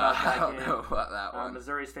shit about that game. I don't know about that one.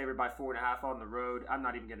 Missouri's favored by 4.5 on the road. I'm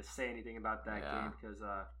not even going to say anything about that game because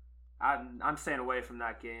I'm staying away from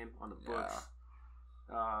that game on the books.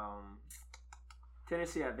 Yeah.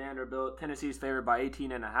 Tennessee at Vanderbilt. Tennessee's favored by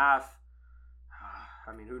 18.5.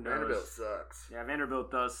 Who knows? Vanderbilt sucks. Yeah,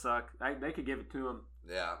 Vanderbilt does suck. They could give it to them.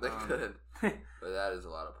 Yeah, they could. But that is a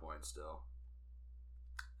lot of points still.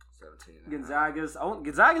 17.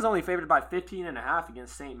 Gonzaga's only favored by 15.5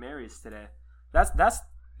 against St. Mary's today. That's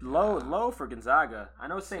low for Gonzaga. I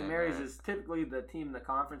know St. Mary's is typically the team in the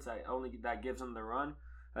conference that gives them the run.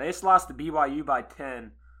 They just lost to BYU by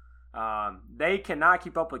 10. They cannot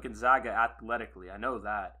keep up with Gonzaga athletically. I know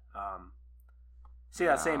that.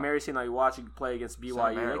 That St. Mary's team that you watch play against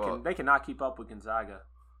BYU, they cannot keep up with Gonzaga.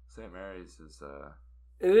 St. Mary's is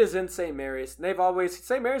It is in St. Mary's.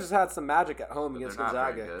 St. Mary's has had some magic at home against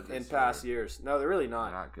Gonzaga in past years. No, they're really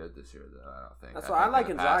not. They're not good this year, though, I don't think. That's why I like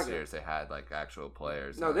Gonzaga. Past years, they had, actual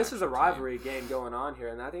players. No, this is a rivalry game going on here,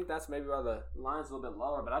 and I think that's maybe why the line's a little bit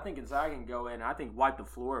lower, but I think Gonzaga can go in and I think wipe the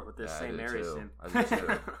floor with this St. Mary's team. I do,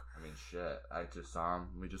 too. Shit. I just saw them.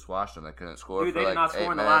 We just watched them. They couldn't score Dude, for they did not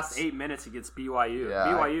score in the last 8 minutes against BYU. Yeah,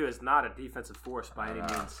 BYU is not a defensive force by any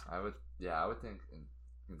means. I would think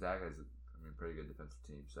Gonzaga is a pretty good defensive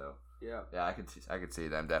team, so Yeah. Yeah, I could see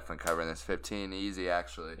them definitely covering this 15 easy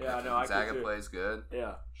actually. Yeah, if no, I Gonzaga could too. plays good.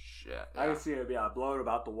 Yeah. Shit. I can see it. Yeah, blow it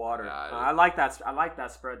about the water. Yeah, I like that. I like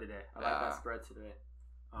that spread today. I like Yeah. that spread today.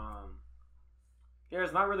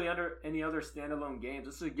 There's not really any other standalone games.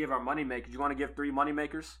 Let's just give our money makers. You want to give 3 money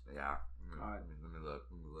makers? Yeah. All right. Let me look.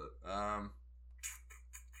 Man.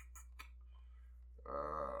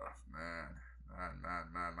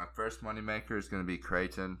 My first moneymaker is going to be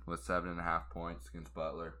Creighton with 7.5 points against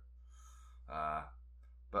Butler.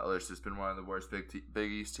 Butler's just been one of the worst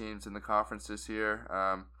Big East teams in the conference this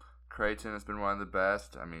year. Creighton has been one of the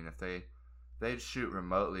best. I mean, if they'd shoot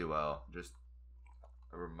remotely well against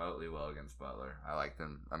Butler. I like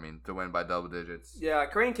them. I mean, to win by double digits. Yeah,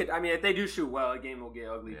 Creighton could. I mean, if they do shoot well, the game will get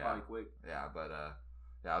ugly probably quick. Yeah, but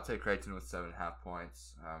I'll take Creighton with 7.5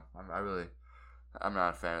 points. I'm not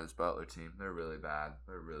a fan of this Butler team. They're really bad.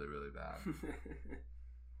 They're really, really bad.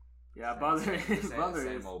 Yeah, Butler is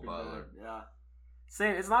same old Butler. Bad. Yeah,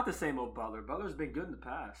 same. It's not the same old Butler. Butler's been good in the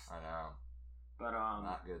past. I know, but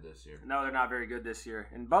not good this year. No, they're not very good this year.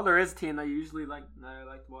 And Butler is a team that I usually like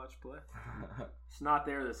to watch play. It's not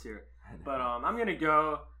there this year. But I'm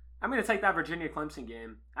gonna take that Virginia Clemson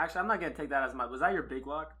game. Actually, I'm not gonna take that as my. Was that your big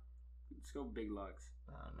lock? Let's go big locks.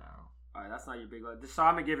 Oh no. All right, that's not your big luck. So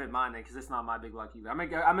I'm gonna give it mine then, because it's not my big luck either. I'm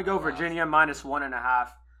gonna go Virginia minus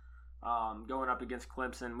 1.5, going up against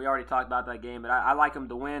Clemson. We already talked about that game, but I like them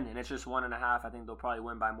to win, and it's just 1.5. I think they'll probably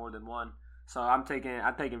win by more than 1. So I'm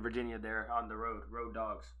taking Virginia there on the road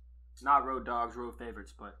dogs, not road dogs, road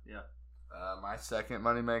favorites, but yeah. My second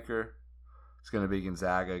moneymaker is gonna be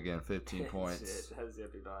Gonzaga again, 15 points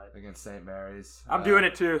against St. Mary's. I'm doing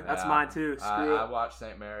it too. That's mine too. Screw it. I watched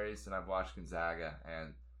St. Mary's and I've watched Gonzaga,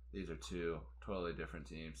 and these are 2 totally different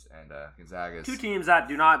teams, and Gonzaga's 2 teams that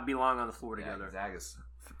do not belong on the floor together. Gonzaga's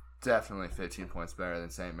definitely 15 points better than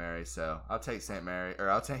St. Mary's, so I'll take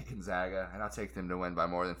I'll take Gonzaga, and I'll take them to win by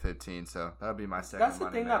more than 15. So that'll be my second. That's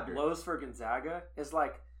the thing that blows for Gonzaga is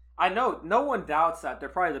like, I know no one doubts that they're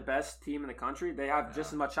probably the best team in the country. They have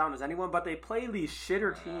just as much talent as anyone, but they play these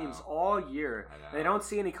shitter teams all year. They don't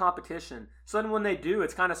see any competition. So then when they do,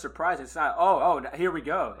 it's kind of surprising. It's not, oh, here we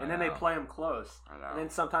go. And then they play them close. And then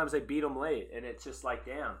sometimes they beat them late. And it's just like,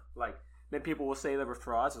 damn. Like, then people will say they were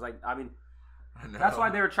frauds. It's like, I mean, that's why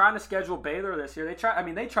they were trying to schedule Baylor this year. They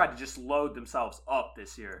tried to just load themselves up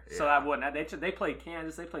this year. So that wouldn't. They played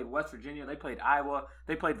Kansas. They played West Virginia. They played Iowa.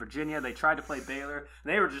 They played Virginia. They tried to play Baylor.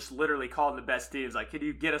 And they were just literally calling the best teams. Like, can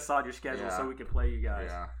you get us on your schedule so we can play you guys?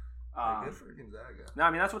 Yeah. Good for Gonzaga. No,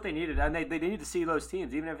 I mean, that's what they needed. And they need to see those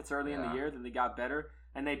teams. Even if it's early in the year, then they got better.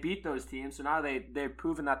 And they beat those teams. So now they've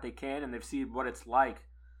proven that they can, and they've seen what it's like.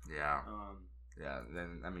 Yeah.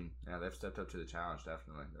 They've stepped up to the challenge,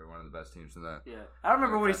 definitely. They're one of the best teams in the... Yeah. I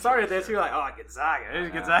remember when we started this, you were like, Gonzaga.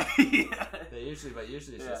 There's Gonzaga.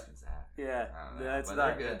 Usually it's just Gonzaga. Yeah. But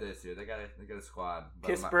they're good this year. They got a squad.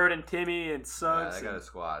 Kissbird and Timmy and Suggs. Yeah, they got a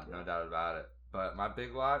squad, no doubt about it. But my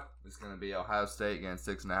big lock is going to be Ohio State against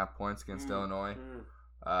 6.5 points against Illinois.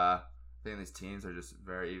 I think these teams are just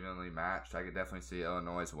very evenly matched. I could definitely see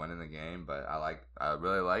Illinois winning the game, but I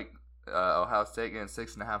really like Ohio State getting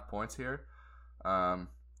 6.5 points here. I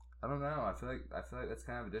don't know. I feel like that's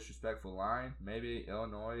kind of a disrespectful line. Maybe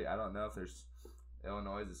Illinois. I don't know if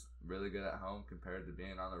Illinois is really good at home compared to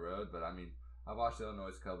being on the road. But I mean, I've watched Illinois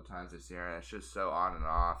a couple times this year, and it's just so on and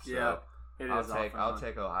off. So I'll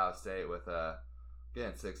take Ohio State with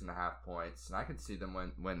getting 6.5 points, and I can see them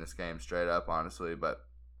win this game straight up, honestly. But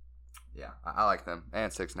yeah, I like them,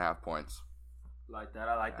 and 6.5 points. Like that.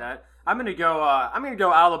 I like that. I'm gonna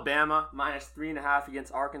go Alabama minus 3.5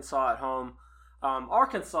 against Arkansas at home.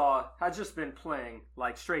 Arkansas has just been playing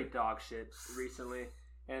like straight dog shit recently,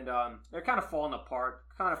 and they're kind of falling apart,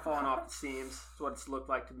 kind of falling off the seams. That's what it's looked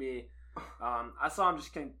like to me. I saw them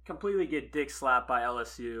just completely get dick slapped by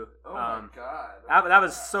LSU. Oh my god, that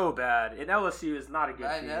was so bad. And LSU is not a good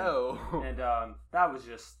team. I know. And that was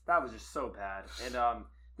just so bad. And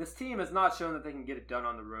this team has not shown that they can get it done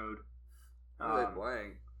on the road. Who are they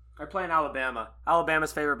playing? They're playing Alabama.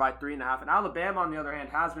 Alabama's favored by 3.5. And Alabama, on the other hand,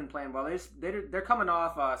 has been playing well. They're coming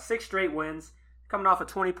off 6 straight wins, coming off a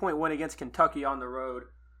 20-point win against Kentucky on the road.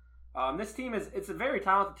 This team it's a very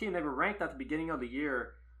talented team. They were ranked at the beginning of the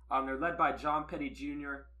year. They're led by John Petty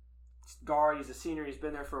Jr. Guard. He's a senior. He's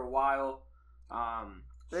been there for a while.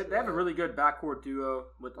 They have a really good backcourt duo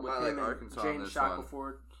with him and James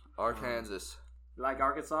Shackelford. Arkansas. You like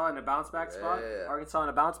Arkansas in a bounce back spot? Yeah. Arkansas in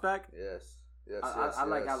a bounce back? Yes. I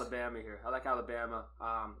like Alabama here. I like Alabama.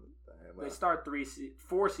 They start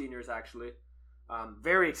 4 seniors actually.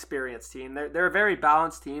 Very experienced team. They're a very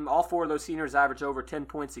balanced team. All 4 of those seniors average over 10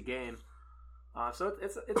 points a game. So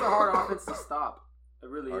it's a hard offense to stop. It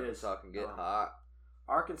really is. Arkansas can get hot.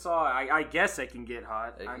 Arkansas, I guess they can get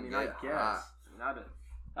hot. They can I guess.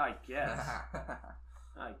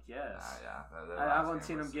 I guess. I haven't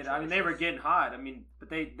seen them get. I mean, they were getting hot. I mean, but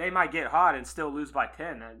they might get hot and still lose by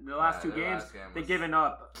 10. The last two games, they've given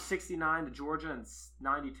up 69 to Georgia and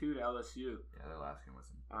 92 to LSU. Yeah, their last game was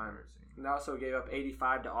embarrassing. And they also gave up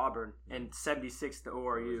 85 to Auburn and 76 to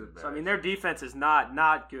ORU. So I mean, their defense is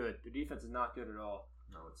not good. Their defense is not good at all.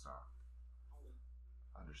 No, it's not.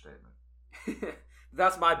 Understatement.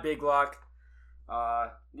 That's my big lock.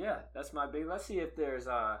 Yeah, that's my big. Let's see if there's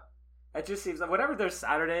It just seems like whenever there's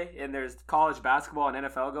Saturday and there's college basketball and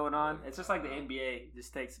NFL going on, it's just like the NBA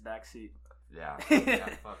just takes a backseat. Yeah,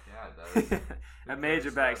 fuck yeah, it does. A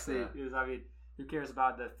major backseat. I mean, who cares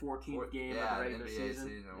about the 14th game of the regular NBA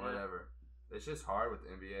season? Whatever. It's just hard with the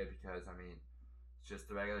NBA because I mean, it's just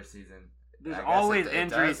the regular season. There's always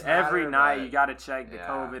injuries every night. You got to check the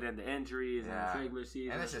COVID and the injuries and the regular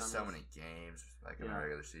season. And it's just so many games like in the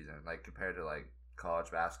regular season, like compared to like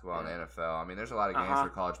college basketball and the NFL. I mean, there's a lot of games for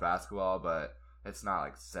college basketball, but it's not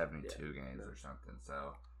like 72 games or something.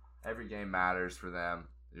 So every game matters for them.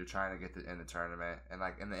 You're trying to get in the tournament, and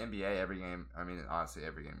like in the NBA, every game. I mean, honestly,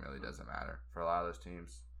 every game really doesn't matter for a lot of those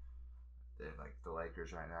teams. Like the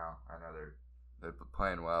Lakers right now, I know they're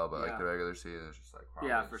playing well, but like the regular season is just like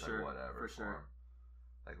for sure, whatever. For sure.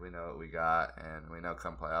 Like we know what we got, and we know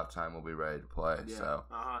come playoff time we'll be ready to play. Yeah. So.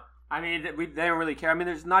 I mean, they don't really care. I mean,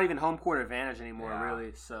 there's not even home court advantage anymore,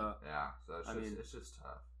 really. So so it's just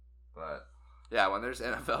tough. But yeah, when there's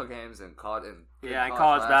NFL games and college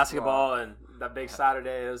basketball and the big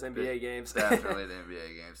Saturday, those NBA games. Definitely the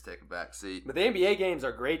NBA games take a back seat. But the NBA games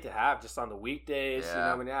are great to have just on the weekdays. Yeah.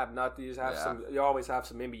 You know, when you have nothing, you always have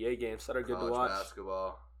some NBA games that are good to watch.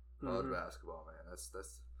 College basketball, man. That's.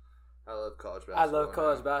 I love college basketball. I love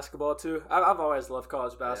college basketball too. I've always loved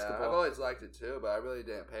college basketball. Yeah, I've always liked it too, but I really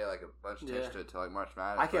didn't pay like a bunch of attention to it until like March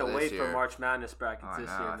Madness. I can't wait for March Madness brackets this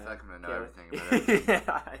year. I feel like I'm gonna know everything about everything.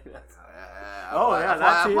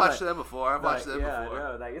 I've watched them before.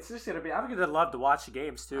 Like it's just gonna be. I'm gonna love to watch the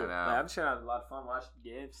games too. Like, I'm just gonna have a lot of fun watching the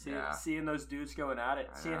games, seeing those dudes going at it,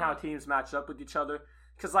 seeing how teams match up with each other.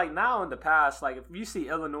 Because like now in the past, like if you see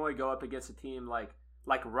Illinois go up against a team like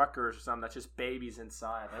Rutgers or something that's just babies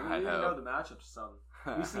inside. Like, you don't know the matchups or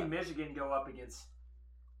something. You see Michigan go up against,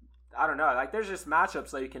 I don't know, like there's just matchups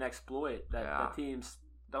that you can exploit that teams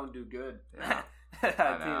don't do good. Yeah.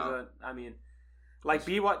 I mean, like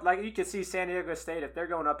you can see San Diego State, if they're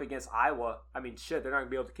going up against Iowa, I mean, shit, they're not going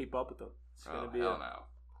to be able to keep up with them. It's going to be hell no.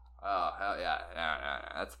 Oh, hell yeah.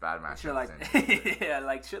 That's a bad matchup.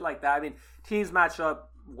 Shit like that. I mean, teams match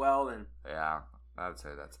up well and... Yeah. I would say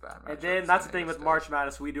that's bad. And then that's the thing with March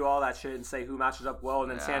Madness. We do all that shit and say who matches up well,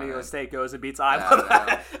 and then San Diego State goes and beats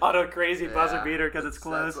Iowa on a crazy buzzer beater because it's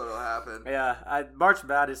close. That's what'll happen. Yeah, March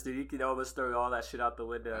Madness, dude, you can almost throw all that shit out the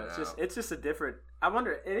window. It's just a different. I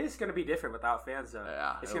wonder. It is going to be different without fans though.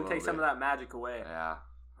 Yeah, it's going to take some of that magic away. Yeah,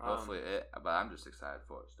 hopefully but I'm just excited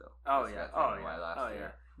for it still. Oh yeah.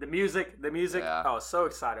 The music. Yeah. Oh, so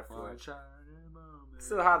excited for it.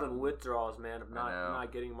 Still having withdrawals, man, of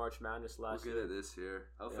not getting March Madness last year. We'll get it this year.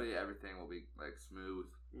 Hopefully everything will be like smooth,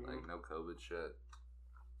 like no COVID shit.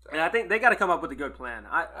 So. And I think they got to come up with a good plan.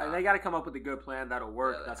 They got to come up with a good plan that'll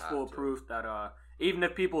work. That's foolproof. That even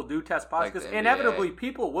if people do test positive, because inevitably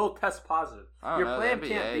people will test positive. Your plan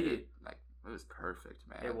can't be. It was perfect,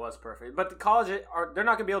 man. It was perfect. But the college, they're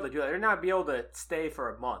not going to be able to do that. They're not going to be able to stay for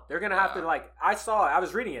a month. They're going to have to I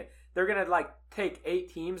was reading it. They're going to take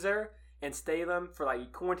 8 teams there and stay them for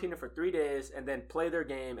quarantine them for 3 days and then play their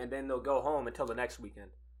game and then they'll go home until the next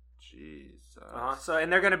weekend. Jeez. So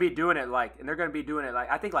and they're gonna be doing it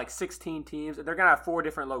I think 16 teams. They're gonna have 4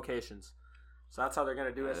 different locations. So that's how they're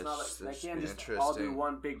gonna do it. It's not they can't just all do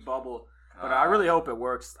one big bubble. But I really hope it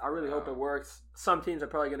works. Hope it works. Some teams are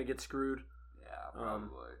probably gonna get screwed. Yeah, probably.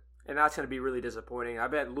 And that's gonna be really disappointing. I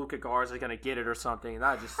bet Luka Garza is gonna get it or something, and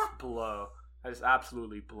that just blow. I just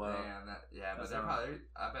absolutely blow. Man, but they're probably.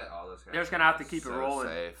 I bet all those guys. They're just gonna have to keep it rolling.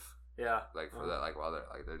 Safe. Yeah. For that, while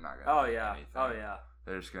they're not gonna. Oh yeah. Anything. Oh yeah.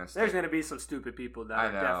 They're just gonna. There's gonna be some stupid people that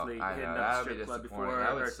are definitely hitting up strip club before.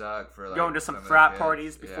 That would suck for going to some frat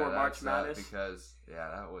parties before March Madness. Because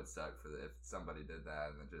that would suck if somebody did that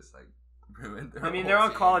and then just ruined their. I mean, they're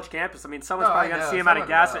on college campus. I mean, someone's probably gonna see them at a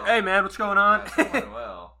gas. Hey man, what's going on? Someone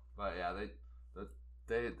will. But yeah,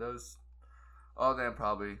 those. All of them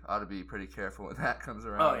probably ought to be pretty careful when that comes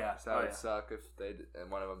around. Oh yeah, so that would suck if and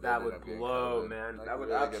one of them. That would blow, man. That would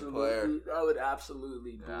absolutely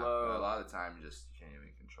blow. But a lot of the time, you can't even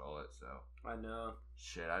control it. So I know.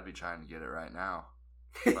 Shit, I'd be trying to get it right now.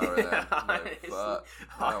 Over them. Like, fuck.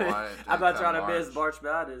 I don't want it. I'm not trying to miss March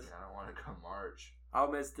Madness. I don't want to come March.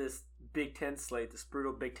 I'll miss this Big Ten slate, this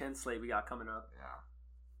brutal Big Ten slate we got coming up. Yeah.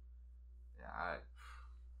 Yeah,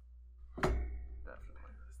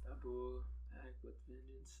 definitely. Back with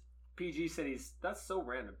vengeance. PG said that's so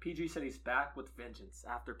random. PG said he's back with vengeance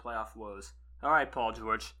after playoff woes. All right, Paul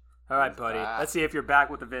George. All right, buddy. Back. Let's see if you're back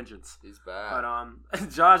with a vengeance. He's back. But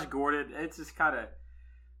Josh Gordon, it's just kind of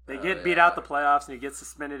they get beat out the playoffs and he gets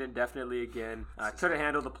suspended indefinitely again. Couldn't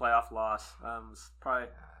handle the playoff loss. Was probably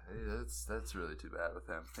that's really too bad with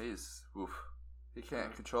him. He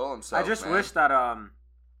can't control himself. I just man. wish that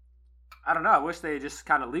I don't know. I wish they just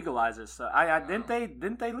kind of legalized it. So didn't they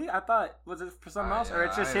leave? I thought was it for something else or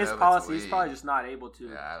it's just his policy. He's probably just not able to.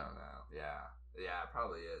 Yeah, I don't know. Yeah, it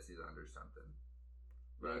probably is. He's under something.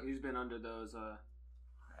 Yeah, he's been under those.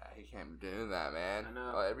 He can't be doing that, man. I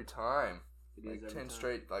know. Every time, like 10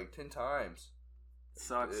 straight, like 10 times.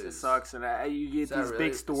 It sucks, and you get these really,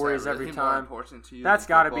 big stories really every time. Important to you That's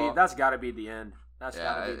gotta be the end. That's gotta be the end.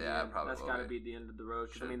 Probably That's gotta be the end of the road.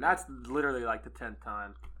 I mean, that's literally like the 10th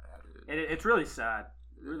time. And it's really sad.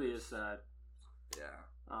 It really is sad. Yeah.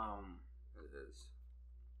 It is.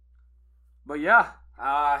 But yeah,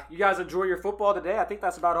 you guys enjoy your football today. I think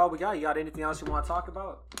that's about all we got. You got anything else you want to talk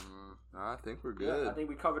about? No, I think we're good. Yeah, I think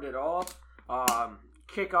we covered it all.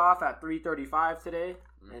 Kickoff at 3:35 today,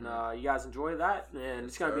 and you guys enjoy that. And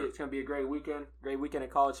it's gonna be a great weekend. Great weekend in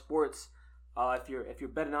college sports. If you're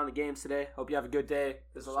betting on the games today, hope you have a good day.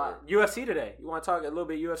 There's a lot UFC today. You want to talk a little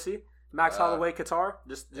bit UFC? Max Holloway, Qatar,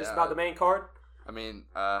 just about the main card. I mean,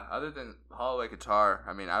 other than Holloway, Qatar,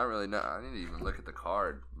 I mean, I don't really know. I need to even look at the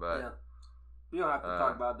card, but yeah. We don't have to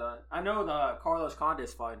talk about that. I know the Carlos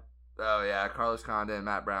Condit's fight. Oh yeah, Carlos Condit and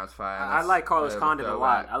Matt Brown's fight. I like Carlos Condit a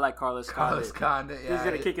lot. I like Carlos Condit. Yeah, he's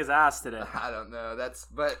gonna kick his ass today. I don't know.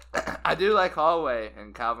 But I do like Holloway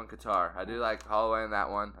and Calvin Qatar. I do like Holloway in that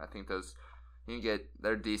one. I think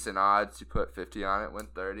they're decent odds. You put 50 on it, win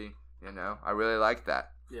 30. You know, I really like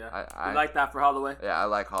that. Yeah, I like that for Holloway. Yeah, I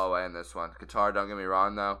like Holloway in this one. Qatar, don't get me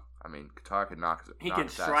wrong though. I mean, Qatar can knock. He can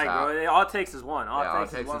strike, bro. All it takes is one. All it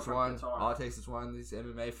takes is one. All it takes is one of these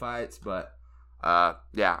MMA fights. But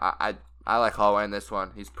yeah, I like Holloway in this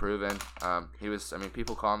one. He's proven.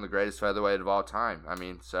 People call him the greatest featherweight of all time. I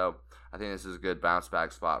mean, so I think this is a good bounce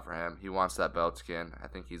back spot for him. He wants that belt skin. I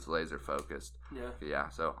think he's laser focused. Yeah.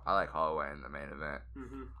 So I like Holloway in the main event.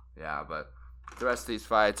 Mm-hmm. Yeah, but the rest of these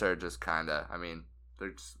fights are just kind of. I mean, they're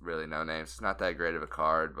just really no names. It's not that great of a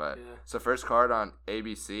card, but it's the first card on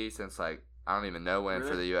ABC since I don't even know when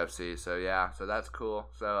for the UFC. So yeah, so that's cool.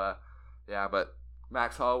 So but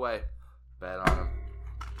Max Holloway, bet on him.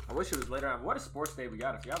 I wish it was later on. What a sports day we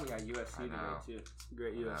got! I forgot we got UFC today too.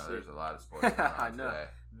 Great UFC. There's a lot of sports going on I know, today.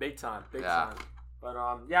 big time. But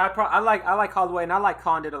I like Holloway and I like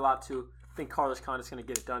Condit a lot too. I think Carlos Condit's gonna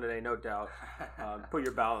get it done today, no doubt. Put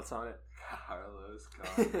your balance on it. Carlos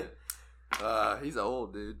Condit. He's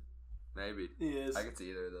old, dude. Maybe. He is. I could see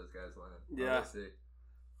either of those guys winning. Yeah. See.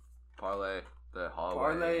 Parlay the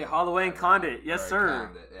Holloway. Holloway and Condit. Yes, sir.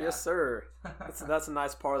 Condit, yeah. Yes, sir. That's a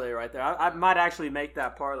nice parlay right there. I might actually make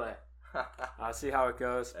that parlay. I'll see how it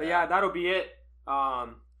goes. But yeah, that'll be it.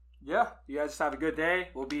 Yeah, you guys just have a good day.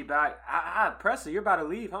 We'll be back. Presley, you're about to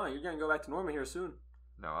leave, huh? You're gonna go back to Norman here soon.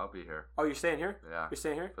 No, I'll be here. Oh, you're staying here? Yeah. You're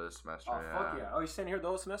staying here? For the semester, Oh, fuck yeah. Oh, you're staying here the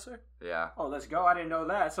whole semester? Yeah. Oh, let's go. I didn't know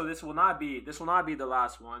that. So this will not be the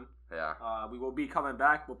last one. Yeah. We will be coming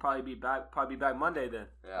back. We'll probably be back Monday then.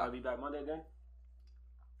 Yeah. Probably be back Monday then.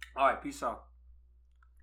 All right, peace out.